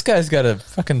sleeping. This guy's got a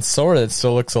fucking sore that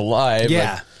still looks alive.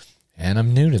 Yeah. Like, and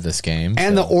I'm new to this game.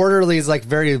 And so. the orderly is like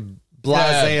very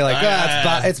blasé, Yeah.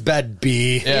 like, it's bed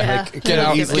B. Yeah. Like, it Get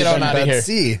out- easily get out been outta bed here.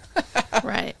 C.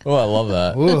 Right. Oh, I love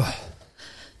that. Ooh.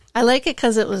 I like it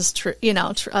because it was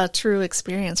a true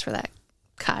experience for that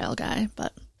Kyle guy.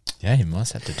 But Yeah, he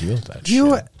must have to deal with that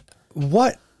shit.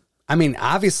 What? I mean,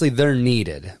 obviously they're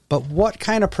needed, but what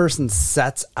kind of person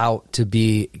sets out to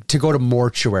go to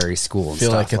mortuary school and I feel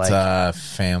stuff? like it's a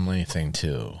family thing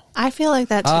too. I feel like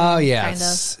that too. Oh kind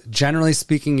yes. Generally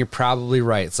speaking, you're probably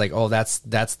right. It's like, oh, that's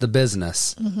the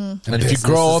business. Mm-hmm. And if you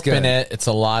grow up in it, it's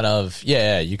a lot of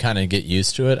you kind of get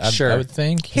used to it. I would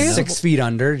think. Here's- 6 Feet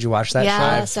Under. Did you watch that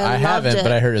Yes, show? I loved haven't, it.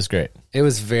 but I heard it's great. It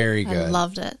was very of. good. I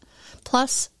loved it.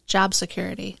 Plus, job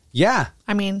security. Yeah.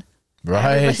 I mean,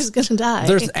 Right. everybody's gonna die.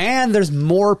 There's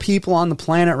more people on the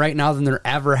planet right now than there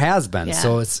ever has been. Yeah.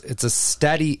 So it's a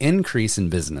steady increase in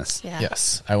business. yeah.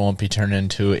 Yes, I won't be turned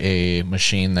into a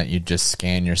machine that you just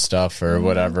scan your stuff or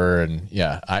whatever. And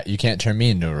you can't turn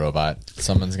me into a robot.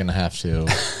 Someone's gonna have to.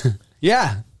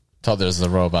 Yeah. Tell there's a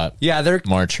robot. Yeah, they're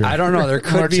Mortuary. I don't know. There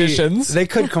could be. Morticians. They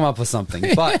could come up with something,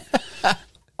 but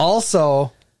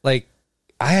also, like,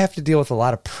 I have to deal with a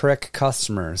lot of prick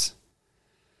customers.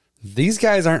 These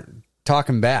guys aren't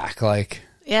talking back. Like,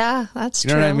 Yeah, that's you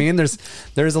true. know what I mean? There's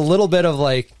a little bit of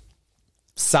like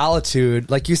solitude,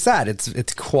 like you said.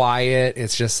 It's quiet.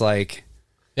 It's just like,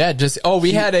 Yeah,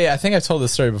 we had I think I've told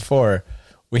this story before.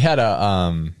 We had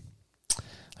a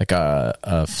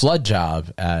flood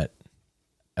job at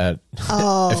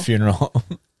a funeral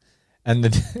home. And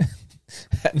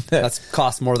that's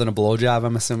cost more than a blowjob,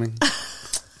 I'm assuming.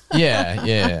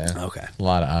 yeah. Okay. A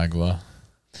lot of agua.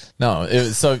 No, it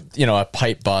was a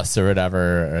pipe bust or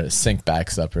whatever, or a sink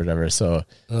backs up or whatever. So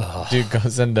dude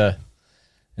goes in the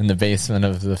basement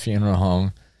of the funeral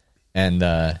home, and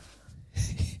the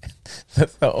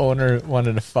owner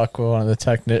wanted to fuck with one of the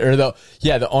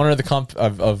the owner of the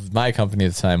of my company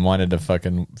at the time wanted to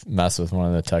fucking mess with one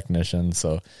of the technicians.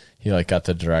 So he got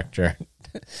the director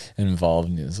involved,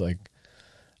 and he's like,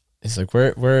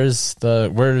 where's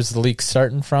the leak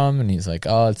starting from? And he's like,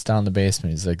 oh, it's down the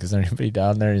basement. He's like, is there anybody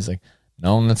down there? He's like,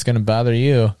 no one that's gonna bother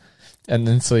you. And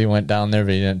then so he went down there,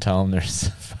 but he didn't tell him there's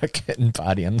a fucking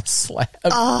body on the slab.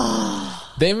 Oh.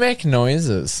 They make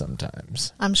noises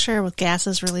sometimes. I'm sure with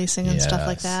gases releasing and stuff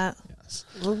like that. Yes.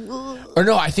 Or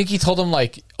no, I think he told him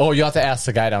oh, you have to ask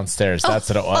the guy downstairs. That's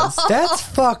what it was. That's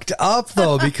fucked up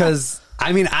though, because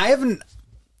I mean,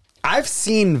 I've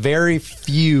seen very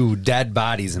few dead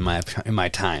bodies in my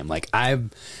time. Like I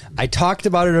talked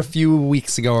about it a few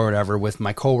weeks ago or whatever with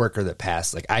my coworker that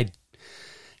passed. Like I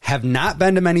have not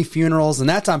been to many funerals, and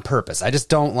that's on purpose. I just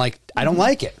don't like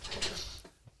it.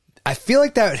 I feel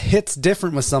like that hits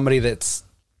different with somebody that's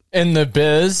In the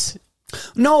biz,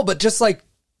 no, but just like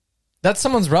that's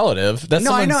someone's relative. That's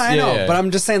no, I know, yeah. but I'm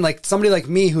just saying, like somebody like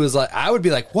me who is like, I would be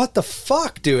like, what the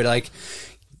fuck, dude? Like,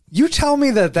 you tell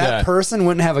me that Yeah. person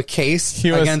wouldn't have a case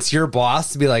He was- against your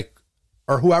boss to be like,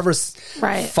 or whoever's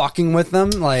Right. fucking with them.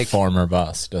 Like, Former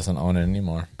boss doesn't own it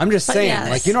anymore. I'm just saying, yes.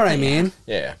 like, you know what I mean?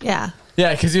 Yeah. Yeah.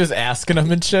 Yeah, because he was asking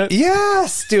him and shit.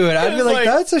 Yes, dude. I'd be was like, like-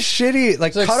 that's a shitty,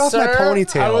 like, Like, cut off my "Sir,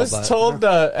 ponytail. I was but- told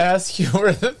to ask you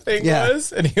where the thing Yeah.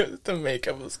 was, and the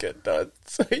makeup was getting done.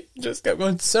 So he just kept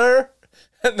going, sir.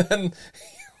 And then,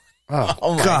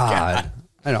 Oh, my God.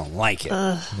 I don't like it.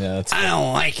 yeah, that's I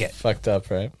don't like it. fucked up,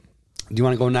 right? Do you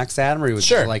want to go next, Adam, or would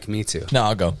Sure. you like me to? No,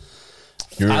 I'll go.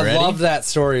 You I ready? love that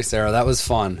story, Sarah. That was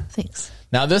fun. Thanks.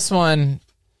 Now, this one,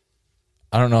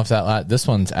 I don't know if this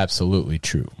one's absolutely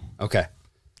true. Okay.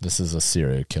 This is a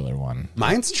serial killer one.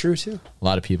 Mine's true, too. A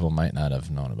lot of people might not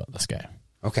have known about this guy.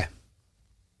 Okay.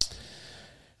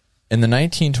 In the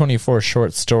 1924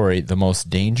 short story, The Most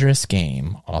Dangerous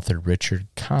Game, author Richard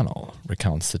Connell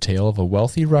recounts the tale of a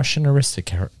wealthy Russian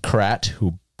aristocrat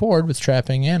who, bored with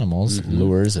trapping animals,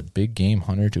 lures a big game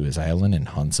hunter to his island and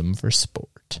hunts him for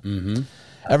sport.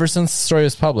 Ever since the story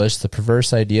was published, the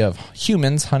perverse idea of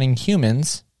humans hunting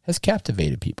humans has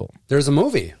captivated people. There's a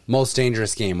movie, Most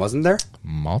Dangerous Game, wasn't there?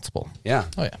 Multiple. Yeah.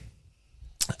 Oh,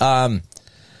 yeah.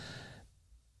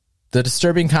 The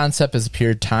disturbing concept has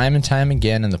appeared time and time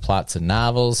again in the plots of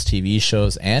novels, TV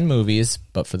shows, and movies,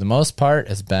 but for the most part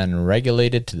has been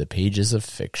regulated to the pages of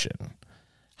fiction.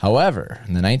 However,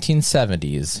 in the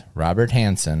 1970s, Robert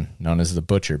Hansen, known as the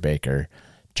Butcher Baker,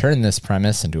 turned this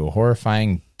premise into a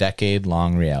horrifying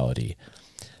decade-long reality.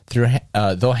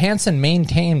 Though Hansen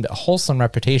maintained a wholesome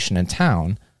reputation in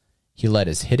town, he let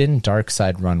his hidden dark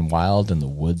side run wild in the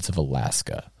woods of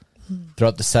Alaska.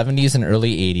 Throughout the 70s and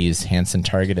early 80s, Hansen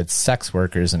targeted sex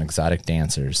workers and exotic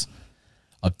dancers,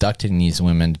 abducting these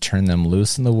women to turn them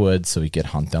loose in the woods so he could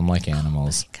hunt them like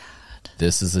animals. Oh my God.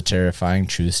 This is a terrifying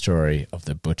true story of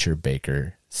the Butcher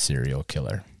Baker serial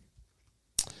killer.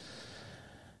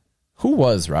 Who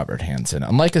was Robert Hansen?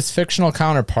 Unlike his fictional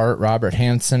counterpart, Robert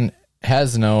Hansen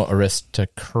was no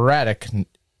aristocratic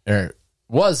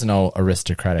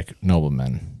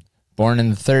nobleman. Born in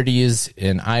the 30s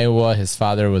in Iowa, his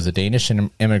father was a Danish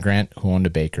immigrant who owned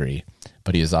a bakery,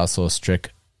 but he was also a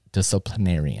strict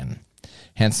disciplinarian.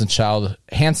 Hansen's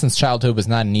childhood was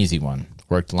not an easy one.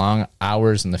 Worked long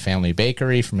hours in the family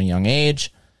bakery from a young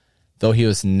age. Though he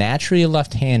was naturally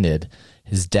left-handed,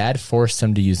 his dad forced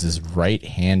him to use his right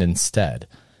hand instead,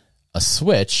 a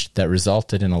switch that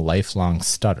resulted in a lifelong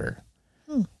stutter.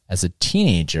 As a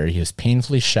teenager, he was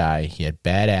painfully shy, he had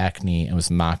bad acne, and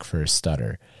was mocked for his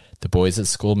stutter. The boys at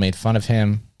school made fun of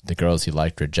him. The girls he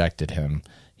liked rejected him.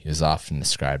 He was often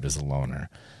described as a loner.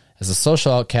 As a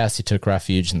social outcast, he took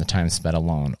refuge in the time spent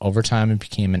alone. Over time, he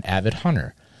became an avid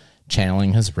hunter,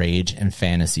 channeling his rage and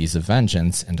fantasies of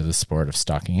vengeance into the sport of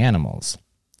stalking animals.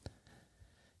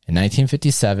 In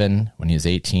 1957, when he was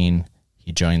 18,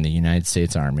 he joined the United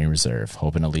States Army Reserve,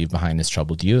 hoping to leave behind his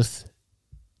troubled youth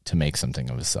to make something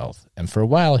of himself. And for a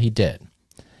while, he did.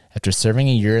 After serving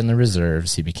a year in the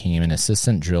reserves, he became an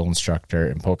assistant drill instructor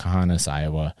in Pocahontas,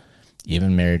 Iowa,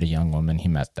 even married a young woman he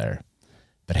met there.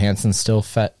 But Hansen still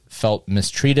felt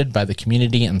mistreated by the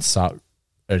community and sought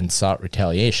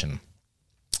retaliation.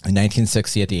 In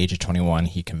 1960, at the age of 21,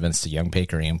 he convinced a young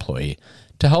bakery employee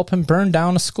to help him burn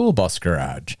down a school bus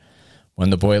garage. When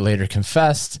the boy later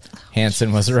confessed,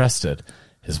 Hansen was arrested.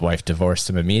 His wife divorced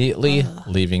him immediately,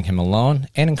 leaving him alone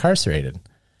and incarcerated.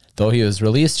 Though he was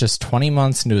released just 20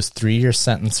 months into his 3-year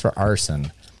sentence for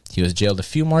arson, he was jailed a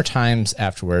few more times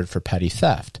afterward for petty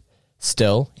theft.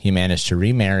 Still, he managed to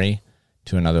remarry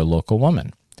to another local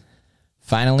woman.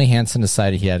 Finally, Hansen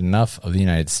decided he had enough of the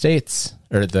United States,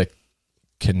 or the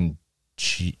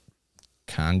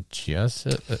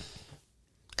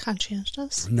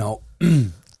Conscientious? No.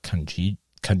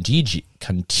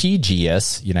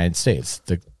 contiguous United States.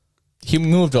 He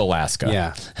moved to Alaska.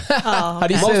 Yeah. How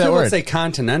do you Most say that people word? would say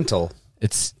continental.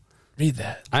 It's read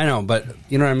that. I know, but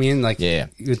you know what I mean? Like, Yeah.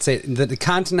 you would say the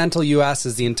continental U.S.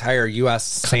 is the entire U.S.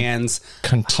 sans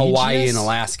contiguous? Hawaii and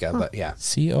Alaska. But yeah.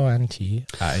 CONTIG.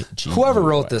 Whoever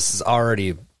wrote this is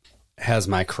already has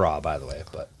my craw, by the way.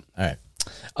 But All right.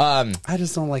 I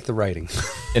just don't like the writing.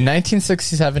 In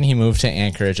 1967, he moved to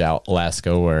Anchorage,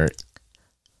 Alaska,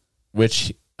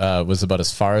 which was about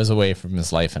as far away from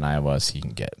his life in Iowa as he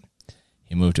can get.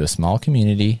 He moved to a small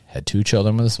community, had 2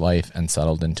 children with his wife, and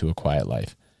settled into a quiet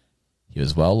life. He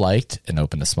was well-liked and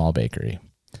opened a small bakery.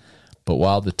 But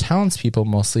while the townspeople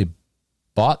mostly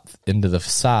bought into the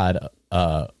facade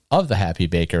of the happy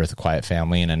baker with a quiet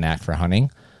family and a knack for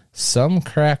hunting, some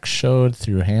cracks showed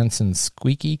through Hansen's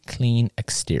squeaky clean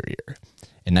exterior.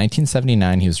 In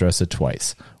 1979, he was arrested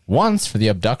twice. Once for the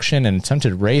abduction and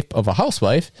attempted rape of a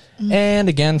housewife, and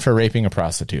again for raping a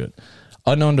prostitute.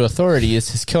 Unknown to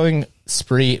authorities, his killing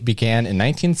spree began in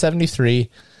 1973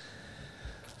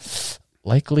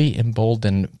 likely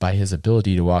emboldened by his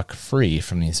ability to walk free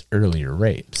from these earlier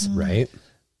rapes. Right.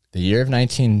 The year of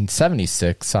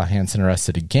 1976 saw Hansen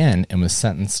arrested again and was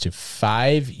sentenced to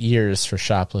 5 years for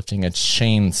shoplifting a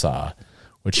chainsaw,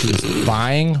 which he was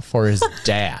buying for his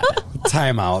dad.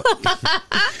 Time out.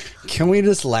 Can we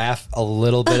just laugh a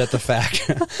little bit at the fact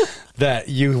that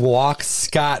you walk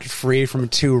scot-free from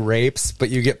 2 rapes, but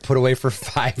you get put away for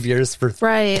 5 years for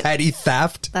petty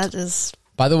theft? That is.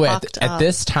 By the way, fucked at up.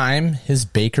 this time, his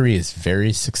bakery is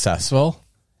very successful.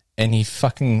 And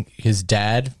his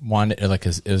dad wanted, like,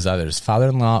 it was either his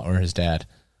father-in-law or his dad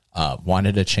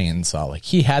wanted a chainsaw. Like,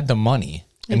 he had the money.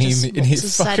 And he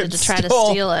decided to try to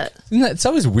steal it. It's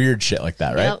always weird shit like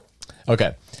that, right? Yep.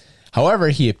 Okay. However,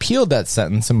 he appealed that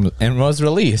sentence and was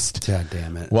released. God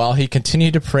damn it. While he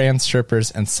continued to prey on strippers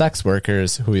and sex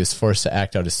workers who he was forced to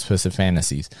act out his twisted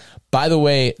fantasies. By the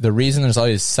way, the reason there's all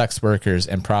these sex workers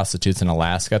and prostitutes in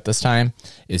Alaska at this time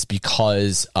is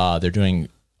because they're doing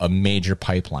a major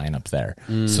pipeline up there.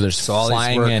 So there's all these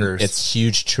flying in. workers. It's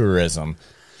huge tourism.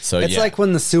 So It's like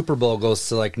when the Super Bowl goes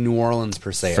to like New Orleans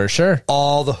per se. for sure.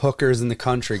 All the hookers in the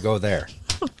country go there.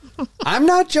 I'm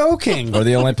not joking. Or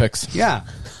the Olympics. Yeah.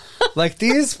 Like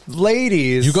these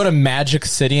ladies. You go to Magic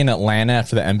City in Atlanta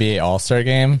after the NBA All-Star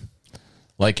game.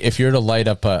 Like if you were to light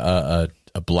up a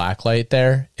black light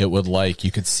there, it would like you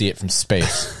could see it from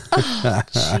space.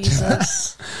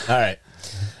 Jesus. All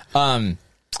right.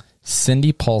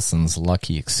 Cindy Paulson's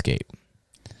lucky escape.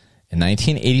 In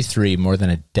 1983, more than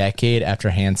a decade after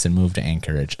Hansen moved to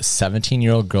Anchorage, a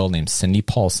 17-year-old girl named Cindy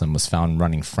Paulson was found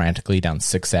running frantically down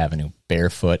 6th Avenue,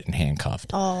 barefoot and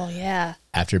handcuffed. Oh, yeah.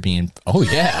 After being... Oh,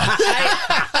 yeah.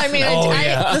 I mean,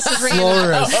 this is ringing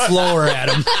slower,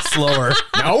 Adam. Slower.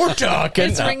 Now we're talking.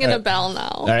 It's ringing a bell now.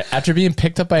 All right. After being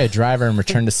picked up by a driver and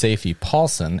returned to safety,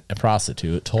 Paulson, a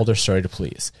prostitute, told her story to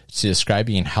police. She described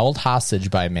being held hostage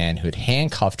by a man who had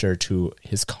handcuffed her to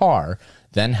his car,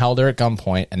 then held her at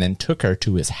gunpoint, and then took her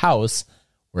to his house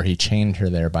where he chained her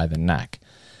there by the neck.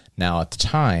 Now, at the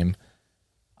time,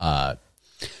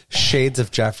 Shades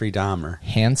of Jeffrey Dahmer.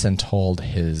 Hansen told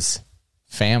his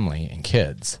family and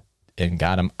kids and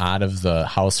got him out of the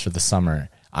house for the summer.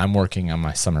 I'm working on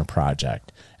my summer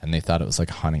project. And they thought it was like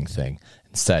a hunting thing.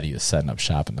 Instead, he was setting up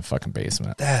shop in the fucking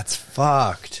basement. That's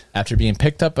fucked. After being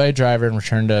picked up by a driver and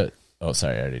returned to... Oh,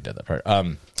 sorry, I already did that part.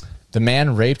 The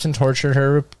man raped and tortured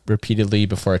her repeatedly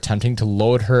before attempting to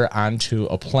load her onto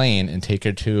a plane and take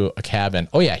her to a cabin.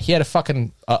 Oh, yeah, he had a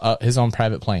fucking... his own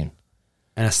private plane.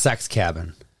 And a sex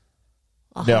cabin.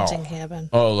 A hunting cabin.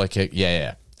 Oh, like,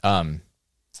 yeah. In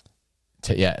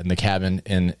the cabin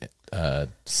in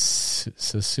Satina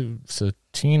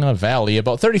Valley,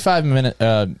 about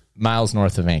 35 miles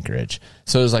north of Anchorage.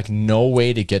 So there's like no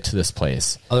way to get to this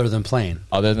place Other than plane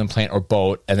or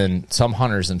boat, and then some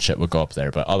hunters and shit would go up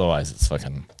there, but otherwise it's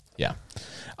fucking yeah.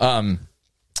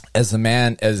 As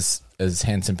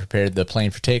Hansen prepared the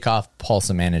plane for takeoff,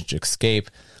 Paulson managed to escape,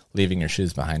 leaving her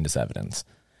shoes behind as evidence.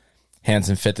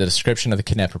 Hansen fit the description of the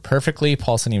kidnapper perfectly.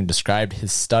 Paulson even described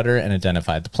his stutter and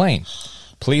identified the plane.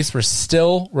 Police were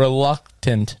still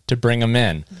reluctant to bring him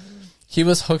in. He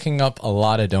was hooking up a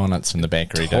lot of donuts from the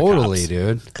bakery. Totally,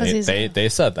 dude. They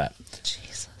said that.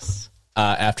 Jesus.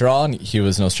 After all, he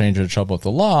was no stranger to trouble with the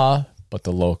law, but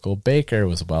the local baker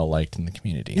was well liked in the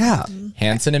community. Yeah.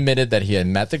 Hansen admitted that he had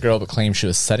met the girl, but claimed she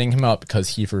was setting him up because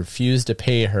he refused to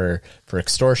pay her for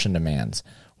extortion demands.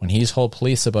 When he told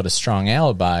police about a strong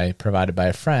alibi provided by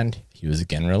a friend, he was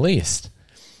again released.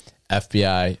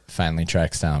 FBI finally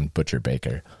tracks down Butcher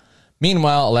Baker.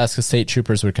 Meanwhile, Alaska State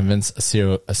Troopers were convinced a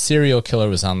serial killer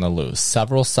was on the loose.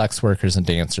 Several sex workers and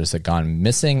dancers had gone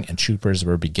missing, and troopers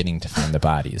were beginning to find the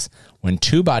bodies. When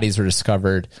 2 bodies were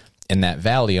discovered in that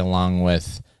valley, along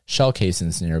with shell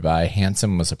casings nearby,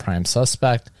 Hansen was a prime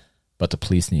suspect, but the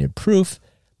police needed proof.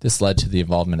 This led to the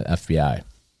involvement of FBI,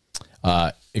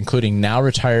 including now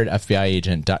retired FBI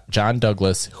agent John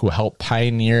Douglas, who helped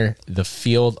pioneer the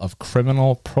field of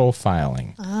criminal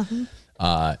profiling.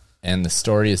 And the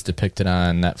story is depicted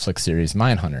on Netflix series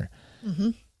Mindhunter.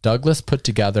 Douglas put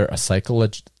together a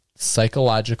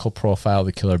psychological profile of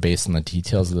the killer based on the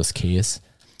details of this case.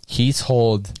 He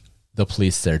told the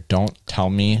police there, don't tell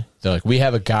me. They're like, we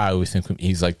have a guy who think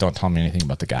he's like, don't tell me anything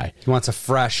about the guy. He wants a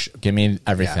fresh... Give me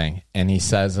everything. Yeah. And he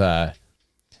says,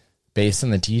 based on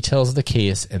the details of the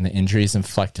case and the injuries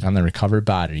inflicted on the recovered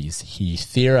bodies, he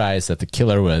theorized that the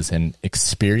killer was an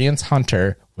experienced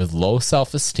hunter with low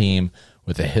self-esteem,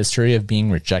 with a history of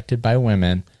being rejected by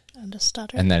women, And a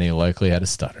stutter. and that he likely had a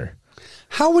stutter.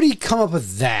 How would he come up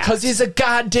with that? Because he's a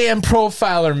goddamn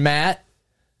profiler, Matt.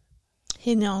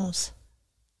 He knows.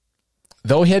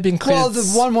 Though he had been cleared. Well, the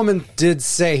one woman did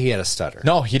say he had a stutter.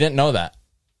 No, he didn't know that.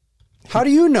 How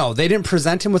do you know? They didn't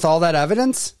present him with all that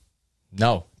evidence?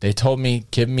 No, they told me,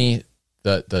 give me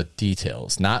the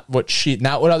details, not what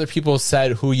other people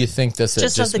said. Who you think this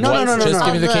is? Just of the what- cases. Just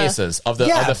give me Of the the- cases of the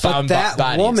Yeah, found but that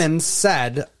bodies. woman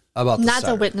said about the Not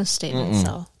stutter. the witness statement,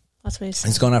 so that's what he said.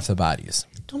 He's going after the bodies.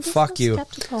 Don't be Fuck so you.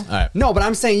 skeptical. All right. No, but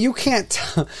I'm saying you can't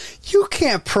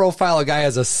profile a guy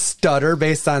as a stutter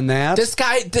based on that. This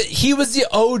guy, he was the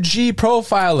OG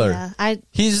profiler. Yeah,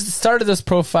 He's started this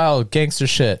profile gangster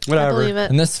shit. I Whatever. believe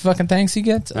it. And this fucking thanks he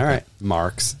gets? All right,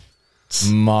 Marks.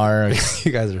 Mark.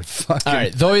 You guys are fucking. All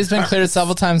right. Though he's been cleared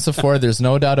several times before, there's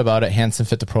no doubt about it. Hansen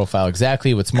fit the profile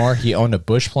exactly. What's more, he owned a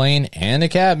bush plane and a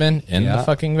cabin in the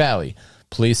fucking valley.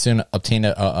 Police soon obtained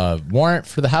a warrant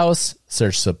for the house,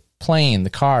 searched the plane, the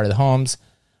car, the homes.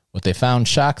 What they found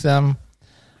shocked them.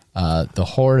 The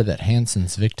horror that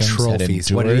Hansen's victims had Trophies.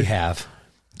 endured. What did he have?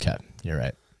 Okay, you're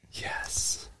right.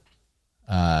 Yes.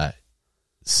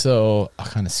 So I'll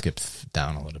kind of skip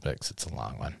down a little bit because it's a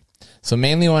long one. So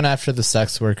mainly went after the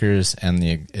sex workers and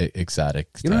the exotic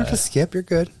You don't have to skip. You're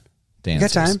good.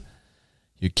 dancers. You got time.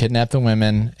 You kidnap the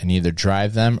women and either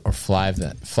drive them or fly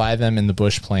them in the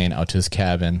bush plane out to his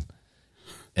cabin.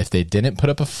 If they didn't put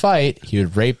up a fight, he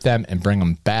would rape them and bring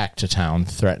them back to town,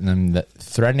 threatening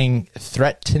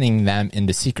them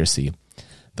into secrecy.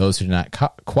 Those who did not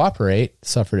cooperate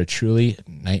suffered a truly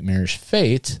nightmarish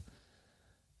fate.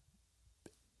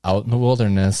 Out in the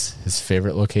wilderness, his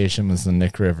favorite location was the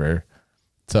Nick River.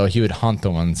 So he would hunt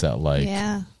the ones that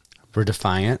Yeah. We're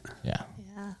defiant Yeah.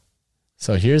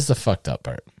 So here's the fucked up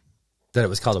part. that it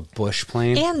was called a bush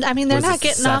plane. And I mean, they're Was not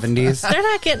this getting the off. 70s? They're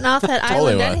not getting off that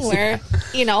Totally island was. anywhere,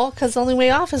 because the only way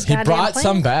off is He goddamn brought plane.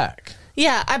 some back.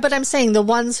 Yeah, but I'm saying the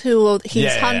ones who he's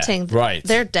Yeah, hunting, right.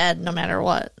 They're dead no matter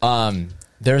what.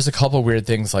 There's a couple weird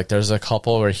things. Like there's a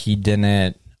couple where he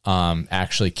didn't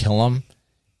actually kill him.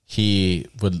 He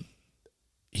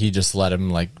just let him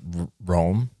like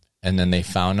roam, and then they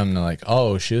found him. And they're like,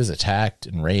 oh, she was attacked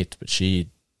and raped, but she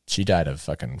died of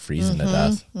fucking freezing to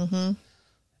death. Mm-hmm.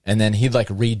 And then he'd like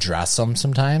redress them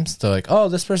sometimes. They're like, oh,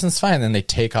 this person's fine. And then they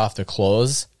take off their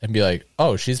clothes and be like,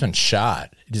 oh, she's been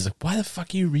shot. And he's like, why the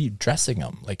fuck are you redressing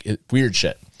them? Like weird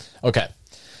shit. Okay.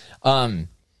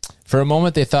 For a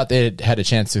moment, they thought they had a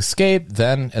chance to escape.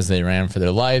 Then, as they ran for their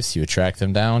lives, he would track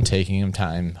them down, taking them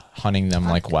time, hunting them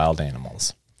like wild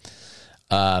animals.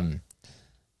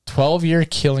 12-year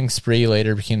killing spree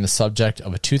later became the subject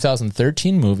of a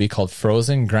 2013 movie called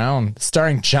Frozen Ground,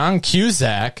 starring John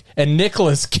Cusack and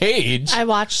Nicolas Cage. I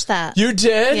watched that. You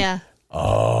did? Yeah.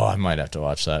 Oh, I might have to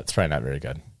watch that. It's probably not very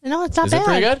good. No, it's not Is bad. it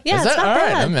pretty good? Yeah, Is it's that? not All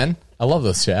right, bad. I'm in. I love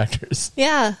those two actors.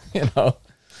 Yeah. You know.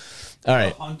 All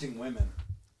right. Hunting women.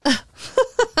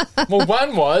 Well,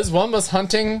 one was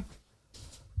hunting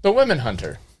the women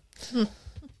hunter.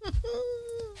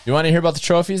 You want to hear about the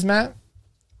trophies, Matt?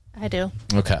 I do.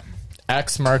 Okay.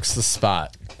 X marks the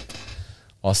spot.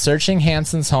 While searching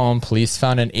Hansen's home, police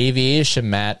found an aviation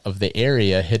mat of the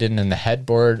area hidden in the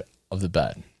headboard of the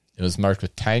bed. It was marked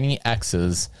with tiny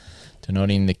X's,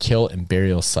 denoting the kill and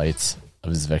burial sites of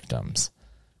his victims.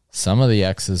 Some of the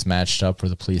X's matched up where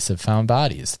the police had found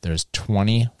bodies. There's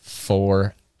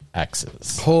 24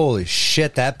 X's. Holy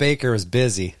shit, that baker was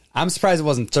busy. I'm surprised it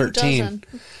wasn't 13. dozen.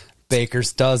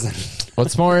 Baker's dozen.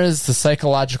 What's more is the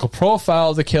psychological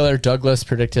profile of the killer. Douglas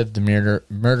predicted the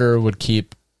murderer would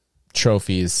keep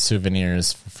trophies,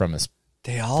 souvenirs from his.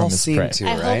 They all his seem prey. to,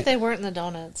 I right? hope they weren't in the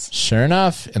donuts. Sure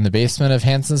enough, in the basement of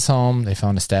Hansen's home, they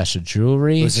found a stash of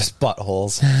jewelry, It was just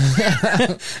buttholes.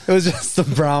 It was just the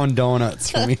brown donuts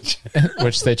from each.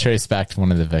 which they traced back to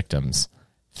one of the victims.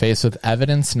 Faced with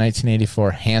evidence in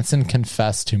 1984, Hansen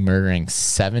confessed to murdering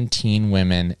 17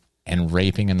 women and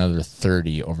raping another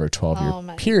 30 over a 12-year Oh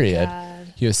my period.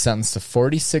 God. He was sentenced to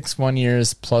 46 1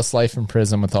 years plus life in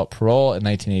prison without parole in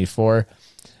 1984.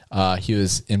 He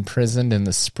was imprisoned in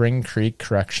the Spring Creek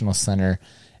Correctional Center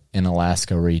in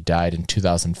Alaska, where he died in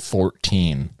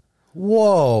 2014.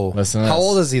 Whoa. Listen to How this.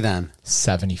 old is he then?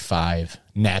 75.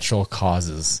 Natural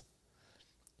causes.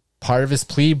 Part of his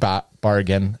plea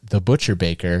bargain, the butcher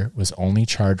baker was only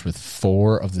charged with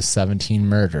 4 of the 17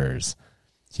 murders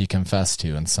he confessed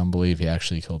to, and some believe he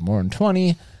actually killed more than 20.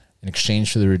 In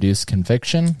exchange for the reduced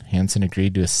conviction, Hansen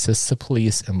agreed to assist the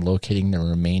police in locating the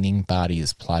remaining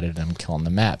bodies plotted on killing the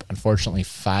map. Unfortunately,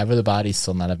 5 of the bodies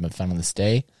still not have been found on this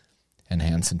day, and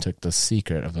Hansen took the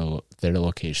secret of their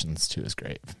locations to his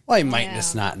grave. Well, he might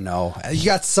just not know. You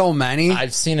got so many.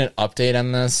 I've seen an update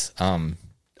on this.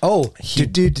 Oh, They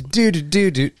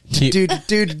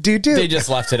just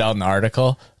left it out in the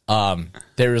article.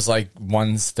 There was like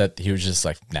ones that he was just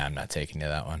like, nah, I'm not taking to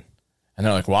that one. And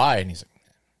they're like, why? And he's like,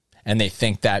 and they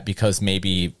think that because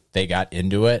maybe they got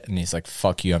into it, and he's like,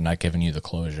 "Fuck you, I'm not giving you the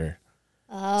closure."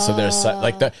 So there's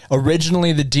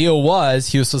originally the deal was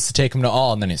he was supposed to take him to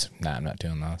all, and then he's like, "Nah, I'm not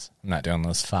doing those. I'm not doing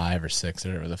those 5 or 6 or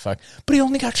whatever the fuck." But he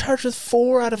only got charged with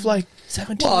 4 out of like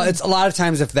 17. Well, it's a lot of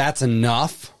times if that's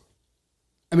enough.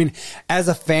 I mean, as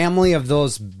a family of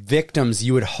those victims,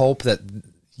 you would hope that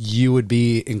you would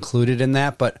be included in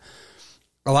that, but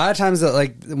a lot of times that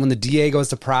like when the DA goes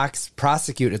to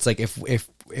prosecute, it's like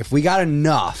if we got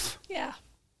enough. Yeah.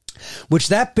 Which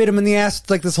that bit him in the ass,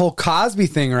 like this whole Cosby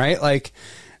thing, right? Like,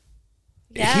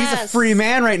 he's a free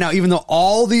man right now, even though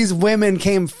all these women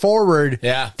came forward.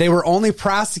 Yeah. They were only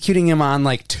prosecuting him on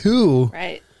like 2.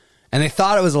 Right. And they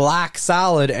thought it was lock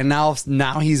solid, and now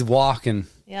he's walking.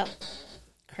 Yep.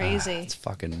 Crazy. It's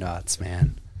fucking nuts,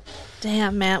 man.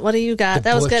 Damn, Matt, what do you got?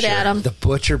 That was good, Adam. The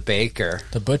Butcher Baker.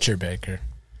 The Butcher Baker.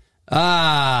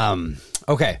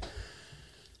 Okay.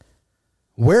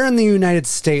 Where in the United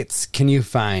States can you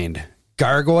find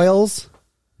gargoyles,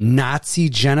 Nazi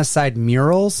genocide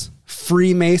murals,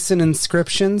 Freemason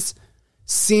inscriptions,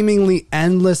 seemingly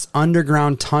endless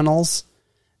underground tunnels,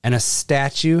 and a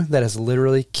statue that has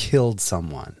literally killed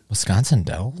someone? Wisconsin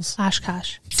Dells?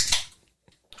 Oshkosh.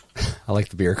 I like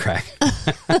the beer crack.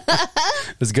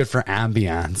 It was good for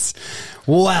ambiance.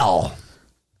 Well,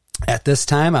 at this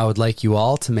time, I would like you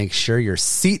all to make sure your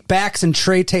seat backs and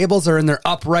tray tables are in their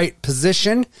upright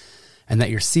position and that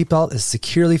your seatbelt is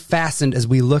securely fastened as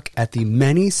we look at the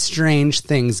many strange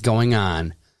things going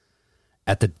on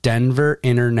at the Denver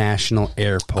International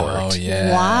Airport. Oh,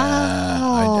 yeah.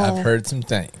 Wow. I've heard some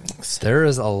things. There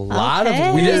is a lot of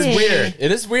Okay. weird. It is weird.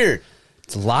 It is weird.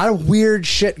 It's a lot of weird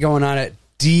shit going on at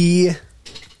DIA.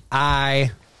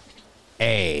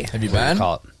 Have you been?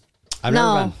 Call it. I've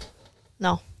never been.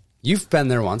 No. You've been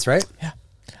there once, right? Yeah.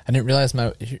 I didn't realize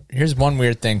here's one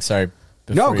weird thing. Sorry.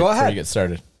 No, go ahead. Before you get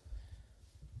started.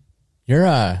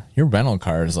 Your rental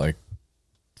car is like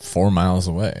 4 miles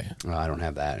away. Well, I don't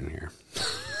have that in here.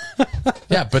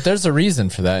 Yeah, but there's a reason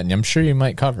for that, and I'm sure you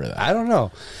might cover that. I don't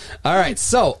know. All right.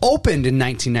 So, opened in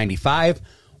 1995,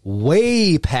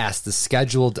 way past the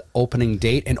scheduled opening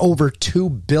date and over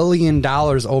 $2 billion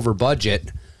over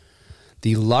budget.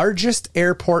 The largest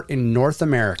airport in North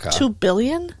America. $2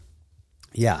 billion?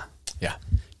 Yeah. Yeah.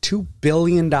 $2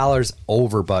 billion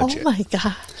over budget. Oh my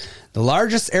God. The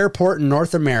largest airport in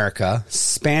North America,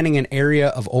 spanning an area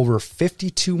of over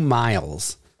 52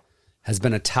 miles, has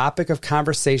been a topic of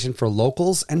conversation for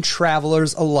locals and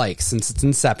travelers alike since its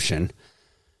inception.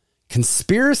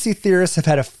 Conspiracy theorists have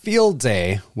had a field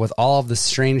day with all of the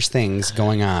strange things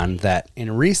going on that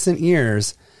in recent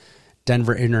years,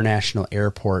 Denver International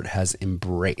Airport has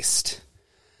embraced.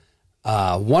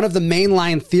 One of the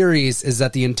mainline theories is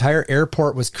that the entire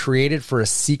airport was created for a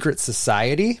secret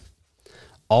society.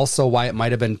 Also, why it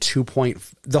might have been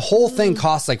the whole thing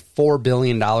cost like $4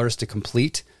 billion to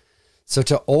complete. So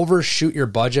to overshoot your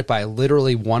budget by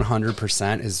literally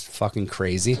 100% is fucking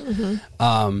crazy.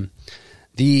 Mm-hmm.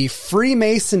 The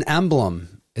Freemason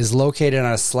emblem is located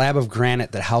on a slab of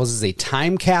granite that houses a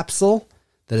time capsule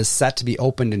that is set to be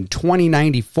opened in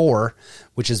 2094,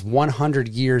 which is 100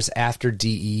 years after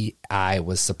DEI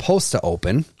was supposed to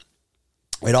open.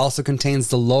 It also contains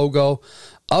the logo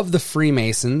of the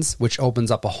Freemasons, which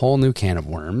opens up a whole new can of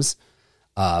worms.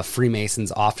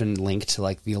 Freemasons often linked to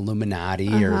like the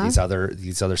Illuminati or these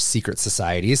other secret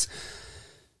societies.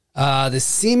 The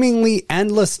seemingly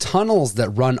endless tunnels that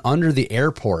run under the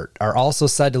airport are also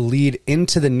said to lead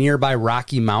into the nearby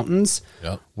Rocky Mountains,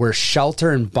 where shelter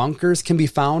and bunkers can be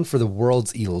found for the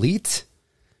world's elite,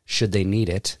 should they need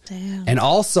it. Damn. And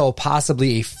also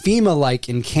possibly a FEMA-like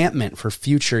encampment for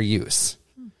future use.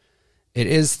 It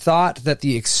is thought that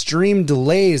the extreme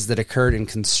delays that occurred in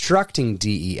constructing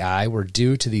DEI were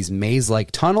due to these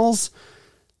maze-like tunnels.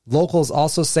 Locals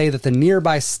also say that the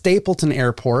nearby Stapleton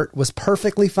Airport was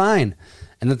perfectly fine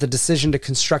and that the decision to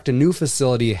construct a new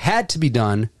facility had to be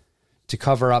done to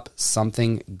cover up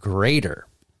something greater.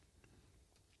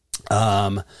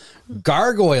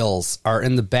 Gargoyles are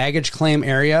in the baggage claim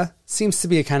area. Seems to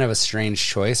be a kind of a strange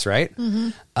choice, right?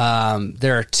 Mm-hmm.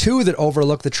 There are 2 that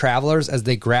overlook the travelers as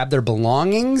they grab their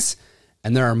belongings,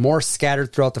 and there are more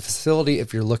scattered throughout the facility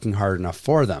if you're looking hard enough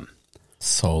for them.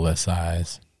 Soulless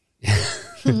eyes.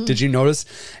 Did you notice,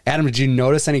 Adam, did you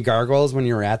notice any gargoyles when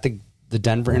you were at the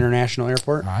Denver International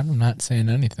Airport? I'm not saying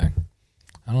anything.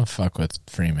 I don't fuck with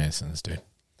Freemasons, dude.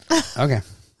 Okay.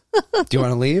 Do you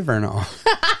want to leave or no?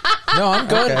 No, I'm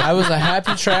good. I was a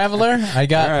happy traveler. I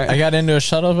got into a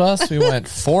shuttle bus. We went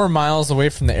 4 miles away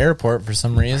from the airport for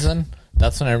some reason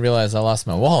That's when I realized I lost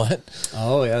my wallet.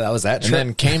 Oh, yeah, that was that And trip.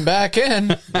 then came back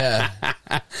in. Yeah.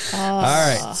 All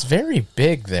right. It's very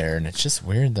big there, and it's just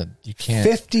weird that you can't.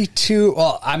 52.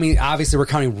 Well, I mean, obviously we're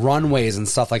counting runways and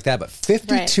stuff like that, but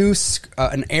 52,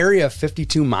 an area of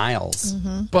 52 miles.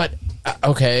 But,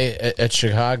 okay, at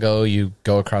Chicago, you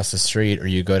go across the street or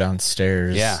you go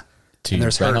downstairs. Yeah. To And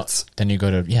there's Hertz. Then you go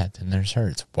to, then there's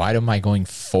Hertz. Why am I going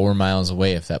 4 miles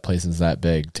away if that place is that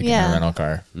big to get a rental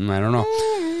car? I don't know.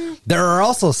 There are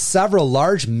also several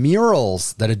large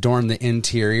murals that adorn the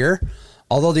interior.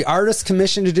 Although the artist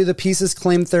commissioned to do the pieces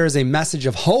claimed there is a message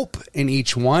of hope in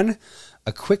each one,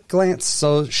 a quick glance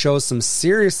shows some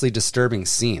seriously disturbing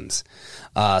scenes.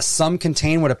 Some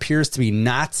contain what appears to be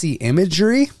Nazi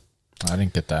imagery. I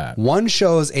didn't get that. One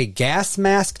shows a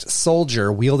gas-masked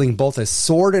soldier wielding both a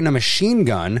sword and a machine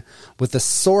gun, with the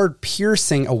sword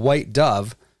piercing a white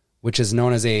dove, which is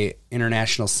known as a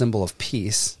international symbol of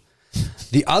peace.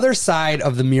 The other side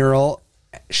of the mural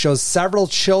shows several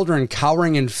children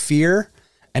cowering in fear,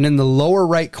 and in the lower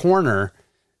right corner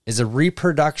is a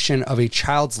reproduction of a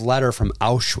child's letter from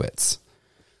Auschwitz.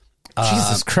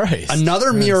 Jesus Christ. Another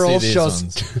I didn't mural see these shows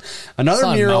ones. another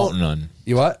Saw a mural. mountain one.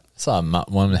 You what? I saw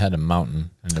one that had a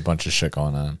mountain and a bunch of shit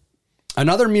going on.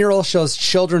 Another mural shows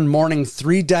children mourning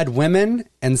 3 dead women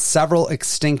and several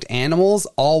extinct animals,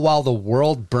 all while the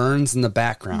world burns in the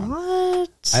background. What?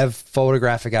 I have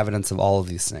photographic evidence of all of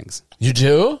these things. You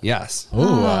do? Yes.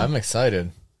 Ooh, I'm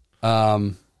excited.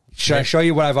 Should I show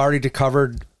you what I've already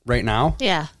covered right now?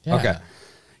 Yeah. Yeah. Okay.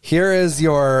 Here is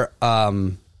your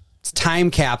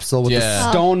time capsule with Yeah.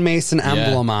 the stonemason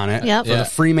emblem on it. Yep. Or Yeah. the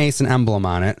Freemason emblem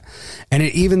on it. And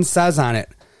it even says on it,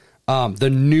 the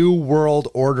New World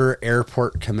Order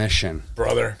Airport Commission.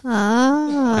 Brother. And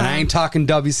I ain't talking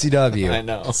WCW. I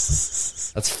know.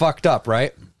 That's fucked up,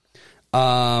 right?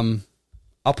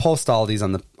 I'll post all these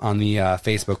on the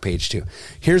Facebook page too.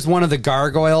 Here's one of the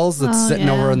gargoyles that's sitting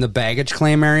yeah. over in the baggage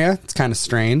claim area. It's kind of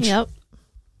strange. Yep.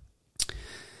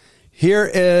 Here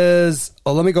is,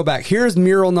 let me go back. Here's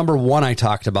mural number 1 I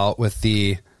talked about with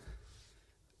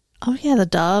Oh, yeah, the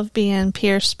dove being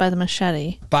pierced by the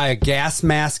machete. by a gas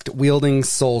masked wielding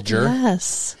soldier.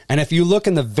 Yes. And if you look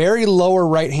in the very lower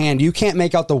right hand, you can't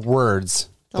make out the words.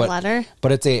 The letter?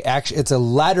 But it's a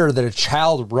letter that a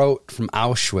child wrote from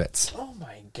Auschwitz. Oh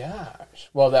my gosh.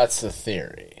 Well, that's the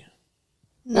theory.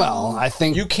 Well, I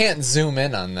think You can't zoom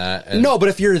in on that. and- no, but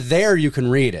if you're there, you can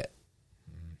read it.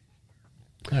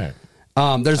 All right.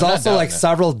 There's I'm not also doubting like it.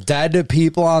 several dead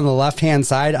people on the left hand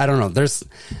side. I don't know.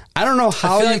 I don't know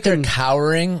how I feel you like can. they're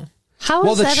cowering. How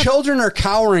Well, is the that? children are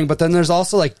cowering, but then there's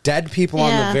also like dead people on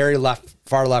the Yeah. very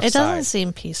far left It doesn't side.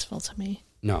 seem peaceful to me.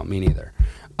 No, me neither.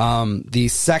 The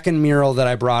second mural that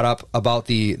I brought up about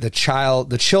the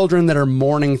children that are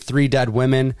mourning 3 dead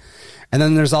women, and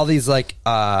then there's all these like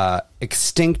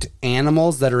extinct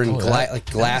animals that are in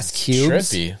glass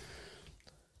cubes, Trippy.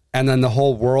 and then the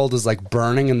whole world is like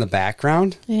burning in the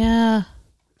background. Yeah.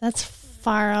 That's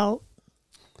far out.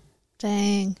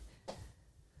 Dang.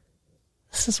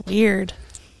 This is weird.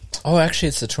 Oh, actually,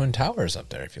 it's the Twin Towers up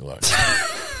there if you look.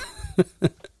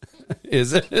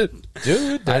 Is it,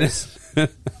 Dude, I just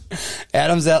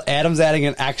Adam's adding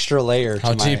an extra layer.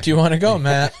 how to my, deep do you want to go,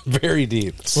 Matt? Very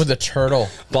deep, With a turtle.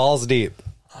 balls deep.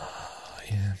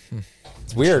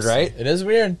 It's weird, right? It is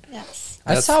weird. Yes.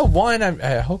 I saw one.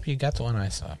 I hope you got the one I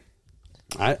saw.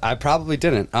 I probably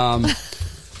didn't.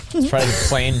 It's probably the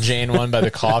plain Jane one by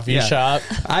the coffee Yeah. shop.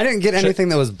 I didn't get anything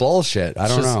that was bullshit. I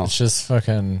don't know. It's just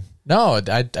fucking. No,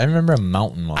 I remember a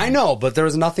mountain one. I know, but there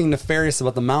was nothing nefarious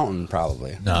about the mountain,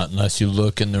 probably. Not unless you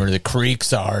look in where the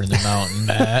creeks are in the mountain,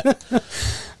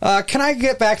 Matt. Can I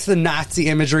get back to the Nazi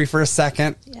imagery for a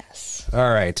second? Yes. All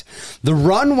right. The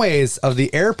runways of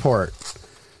the airport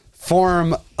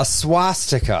form a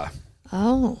swastika.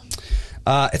 Oh.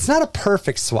 It's not a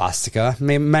perfect swastika.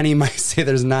 Many might say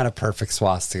there's not a perfect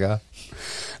swastika.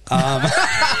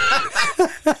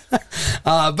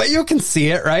 But you can see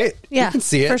it, right? Yeah. You can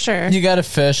see it. For sure. You got to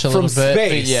fish a From little bit. but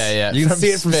space. Yeah. You can see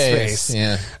it from space.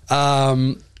 Yeah.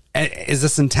 Is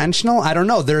this intentional? I don't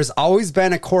know. There's always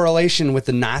been a correlation with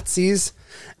the Nazis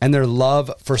and their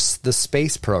love for the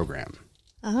space program.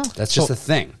 Oh. That's just a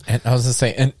thing. And I was going to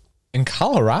say, in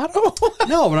Colorado?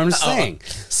 No, but I'm just saying.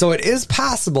 So it is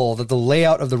possible that the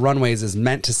layout of the runways is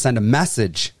meant to send a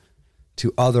message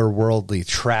to otherworldly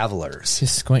travelers.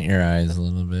 Just squint your eyes a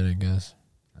little bit, I guess.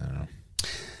 I don't know.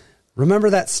 Remember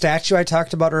that statue I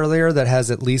talked about earlier that has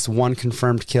at least one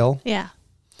confirmed kill? Yeah.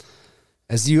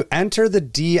 As you enter the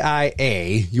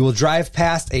DIA, you will drive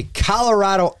past a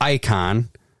Colorado icon.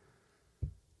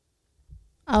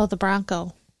 Oh, the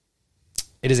Bronco.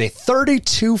 It is a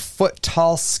 32-foot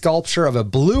tall sculpture of a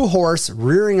blue horse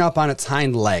rearing up on its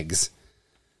hind legs.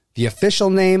 The official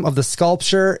name of the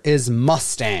sculpture is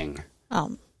Mustang.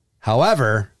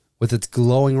 However, with its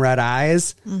glowing red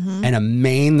eyes and a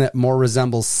mane that more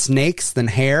resembles snakes than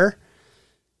hair,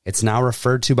 it's now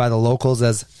referred to by the locals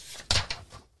as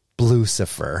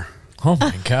Blucifer. Oh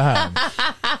my God.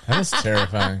 That is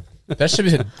terrifying. That should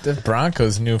be the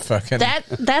Broncos' new fucking...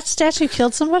 That statue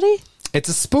killed somebody? It's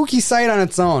a spooky sight on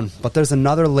its own, but there's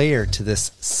another layer to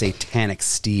this satanic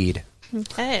steed.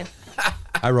 Okay.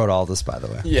 I wrote all this, by the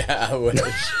way. Yeah, I wish.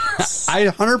 I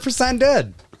 100%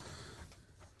 did.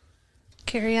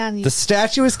 Carry on. The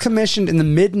statue was commissioned in the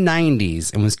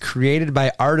mid-90s and was created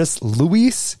by artist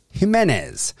Luis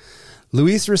Jimenez.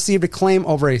 Luis received acclaim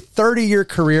over a 30-year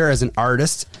career as an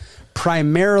artist,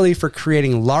 primarily for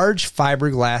creating large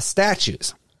fiberglass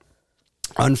statues.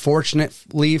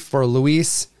 Unfortunately for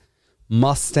Luis,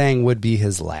 Mustang would be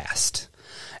his last.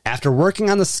 After working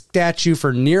on the statue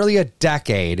for nearly a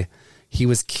decade, he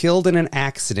was killed in an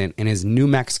accident in his New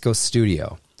Mexico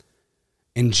studio.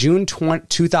 In June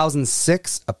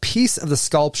 2006, a piece of the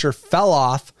sculpture fell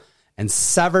off and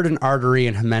severed an artery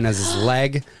in Jimenez's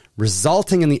leg,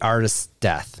 resulting in the artist's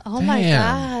death. Oh my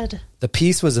God. The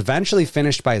piece was eventually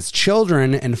finished by his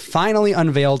children and finally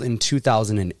unveiled in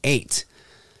 2008.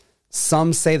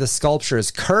 Some say the sculpture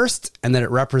is cursed and that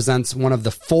it represents one of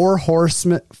the four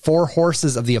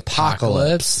horses of the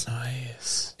apocalypse.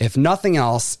 Nice. If nothing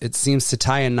else, it seems to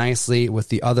tie in nicely with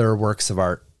the other works of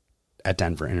art at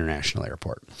Denver International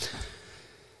Airport.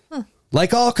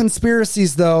 Like all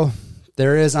conspiracies, though,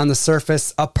 there is on the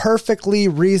surface a perfectly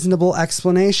reasonable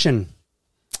explanation.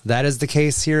 That is the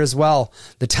case here as well.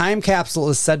 The time capsule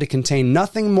is said to contain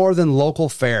nothing more than local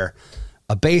fare,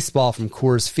 a baseball from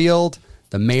Coors Field,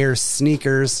 the mayor's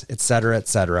sneakers, etc.,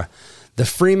 etc. The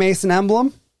Freemason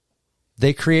emblem,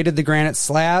 they created the granite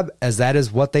slab as that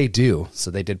is what they do. So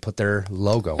they did put their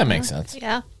logo That on makes it. sense.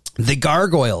 Yeah. The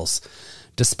gargoyles,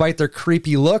 despite their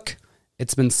creepy look,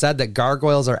 it's been said that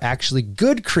gargoyles are actually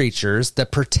good creatures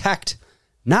that protect,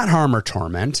 not harm or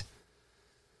torment.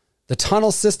 The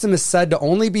tunnel system is said to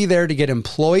only be there to get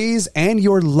employees and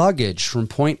your luggage from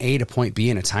point A to point B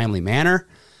in a timely manner.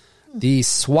 The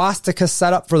swastika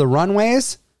setup for the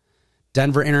runways.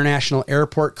 Denver International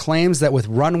Airport claims that with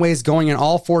runways going in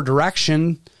all four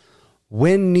directions,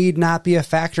 wind need not be a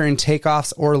factor in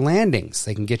takeoffs or landings.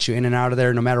 They can get you in and out of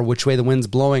there no matter which way the wind's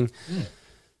blowing.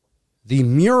 The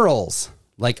murals,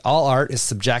 like all art, is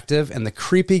subjective, and the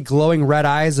creepy glowing red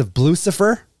eyes of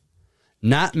Blucifer,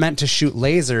 not meant to shoot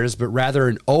lasers, but rather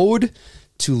an ode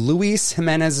to Luis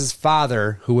Jimenez's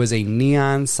father, who was a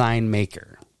neon sign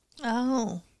maker.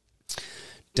 Oh.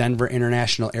 Denver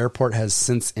International Airport has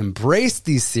since embraced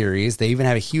these theories. They even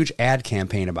have a huge ad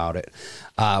campaign about it,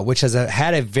 which has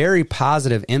had a very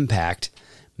positive impact.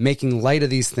 Making light of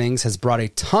these things has brought a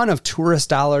ton of tourist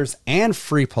dollars and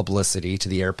free publicity to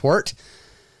the airport.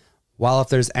 While if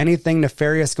there's anything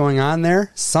nefarious going on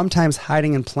there, sometimes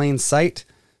hiding in plain sight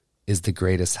is the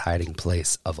greatest hiding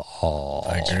place of all.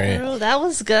 I agree. Oh, that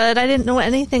was good. I didn't know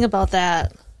anything about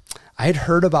that. I had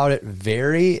heard about it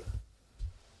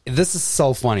this is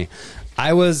so funny.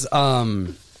 I was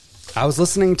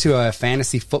listening to a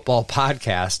fantasy football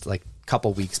podcast like a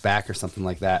couple weeks back or something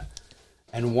like that.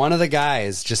 And one of the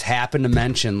guys just happened to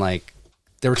mention, like,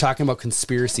 they were talking about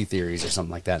conspiracy theories or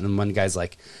something like that. And then one guy's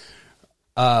like,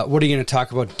 what are you going to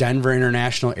talk about, Denver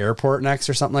International Airport next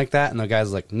or something like that? And the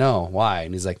guy's like, no, why?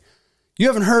 And he's like, you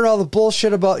haven't heard all the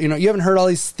bullshit about, you haven't heard all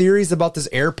these theories about this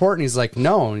airport? And he's like,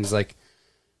 no. And he's like,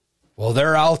 well,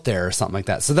 they're out there or something like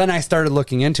that. So then I started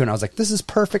looking into it, and I was like, this is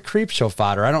perfect creep show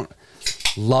fodder. I don't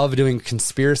love doing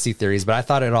conspiracy theories, but I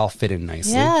thought it all fit in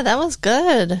nicely. Yeah, that was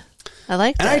good. I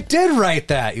liked And it. I did write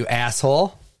that, you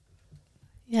asshole.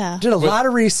 Yeah. Did a lot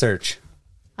of research.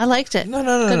 I liked it. No.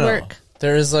 Good work.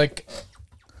 There is like...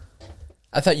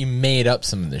 I thought you made up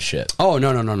some of the shit. Oh,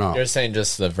 no. You're saying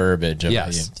just the verbiage of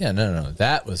Yes. it. Yeah, no.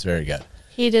 That was very good.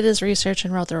 He did his research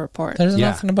and wrote the report. There's Yeah.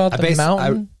 nothing about I the bas-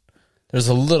 mountain. There's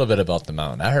a little bit about the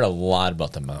mountain. I heard a lot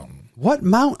about the mountain. What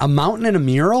mountain? A mountain and a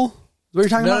mural? What are you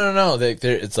talking about? No.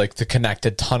 It's like the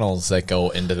connected tunnels that go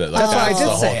into the... Like, That's what I the did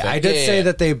whole say. thing. I did say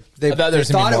that they I thought there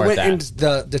was gonna thought be it more went of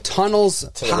that. into the tunnels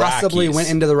the possibly Rockies. went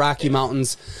into the Rocky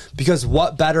Mountains, because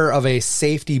what better of a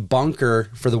safety bunker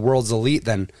for the world's elite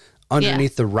than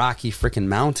underneath the Rocky freaking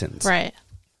Mountains? Right.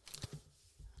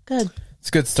 Good. It's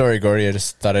a good story, Gordy. I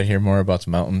just thought I'd hear more about the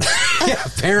mountains. Yeah,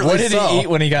 apparently What did so. he eat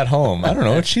when he got home? I don't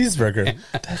know. A cheeseburger.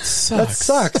 That sucks. That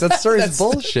sucks. That story's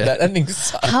bullshit. That ending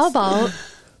sucks. How about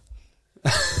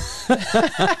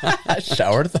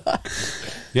Shower thought.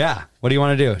 Yeah. What do you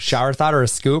want to do? Shower thought or a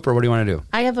scoop, or what do you want to do?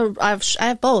 I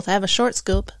have both. I have a short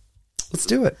scoop. Let's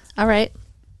do it. All right.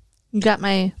 You got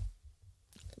my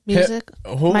music?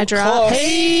 Who- My drop? close.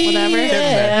 Hey,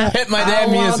 whatever. Hit my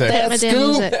damn music. Hit my damn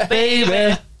music.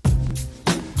 baby.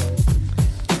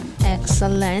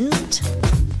 Excellent.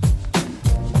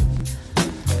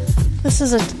 This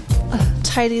is a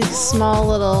tidy, small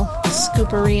little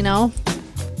scooperino.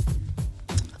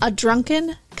 A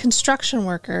drunken construction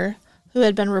worker who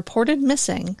had been reported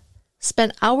missing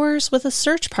spent hours with a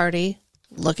search party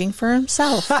looking for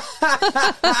himself.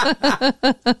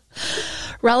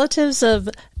 Relatives of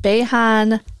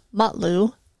Behan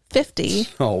Mutlu, 50,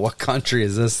 Oh, what country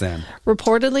is this in?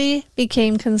 reportedly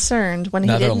became concerned when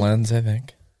Netherlands, I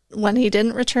think. he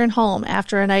didn't return home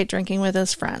after a night drinking with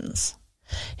his friends.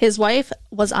 His wife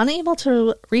was unable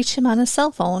to reach him on his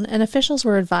cell phone, and officials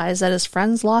were advised that his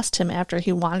friends lost him after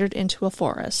he wandered into a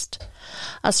forest.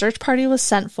 A search party was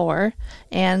sent for,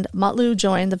 and Mutlu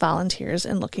joined the volunteers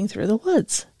in looking through the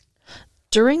woods.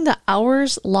 During the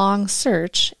hours-long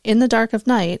search, in the dark of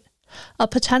night, a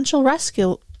potential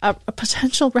rescuer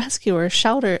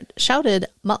shouted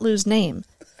Mutlu's name.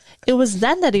 It was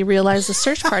then that he realized the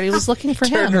search party was looking for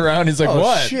Turned him. around, he's like, Oh,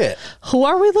 what? shit. Who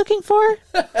are we looking for?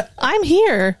 I'm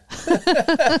here.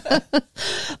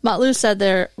 Mutlu said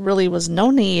there really was no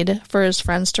need for his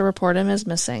friends to report him as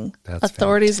missing. That's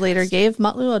Authorities later gave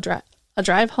Mutlu a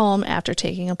drive home after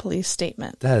taking a police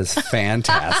statement. That is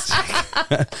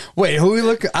fantastic. Wait, who we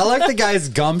look? I like the guy's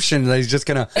gumption that he's just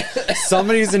gonna.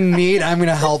 Somebody's in need. I'm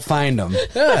gonna help find them. Yeah,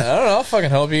 I don't know. I'll fucking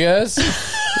help you guys.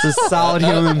 It's a solid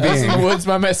human I was in the being. woods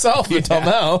by myself until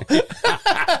now. What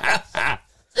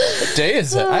day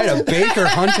is it? I had a baker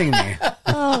hunting me.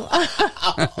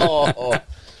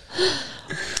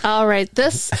 All right,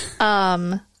 this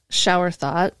shower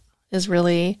thought is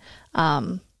really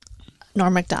Norm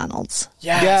Macdonald's.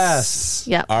 Yes.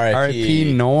 Yep.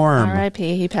 R.I.P. Norm.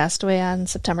 R.I.P. He passed away on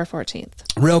September 14th.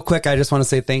 Real quick, I just want to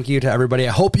say thank you to everybody.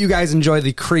 I hope you guys enjoy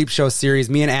the Creep Show series.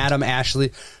 Me, Adam,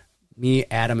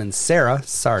 and Sarah.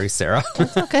 Sorry, Sarah.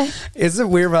 Okay. Is it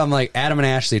weird when I'm like Adam and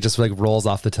Ashley? It just like rolls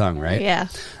off the tongue, right? Yeah.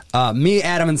 Me,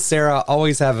 Adam, and Sarah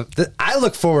always have. I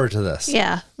look forward to this.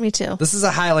 Yeah, me too. This is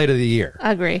a highlight of the year,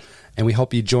 I agree. and we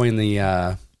hope you join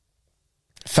the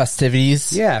Festivities.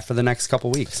 for the next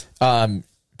couple weeks.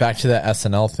 Back to that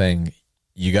SNL thing.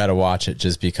 You got to watch it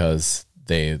just because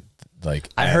they like.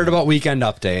 I heard about Weekend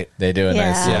Update. They do a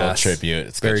nice Yeah. little Yes. tribute.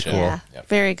 It's Very good shit. cool. Yeah, Yep.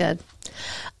 very good.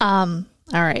 All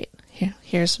right,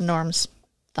 here's Norm's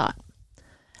thought.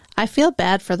 I feel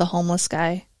bad for the homeless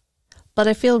guy, but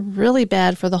I feel really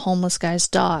bad for the homeless guy's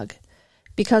dog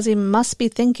because he must be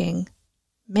thinking,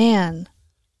 man,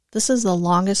 this is the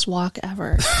longest walk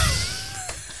ever.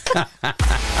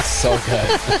 So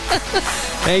good.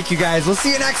 Thank you guys. We'll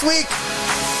see you next week.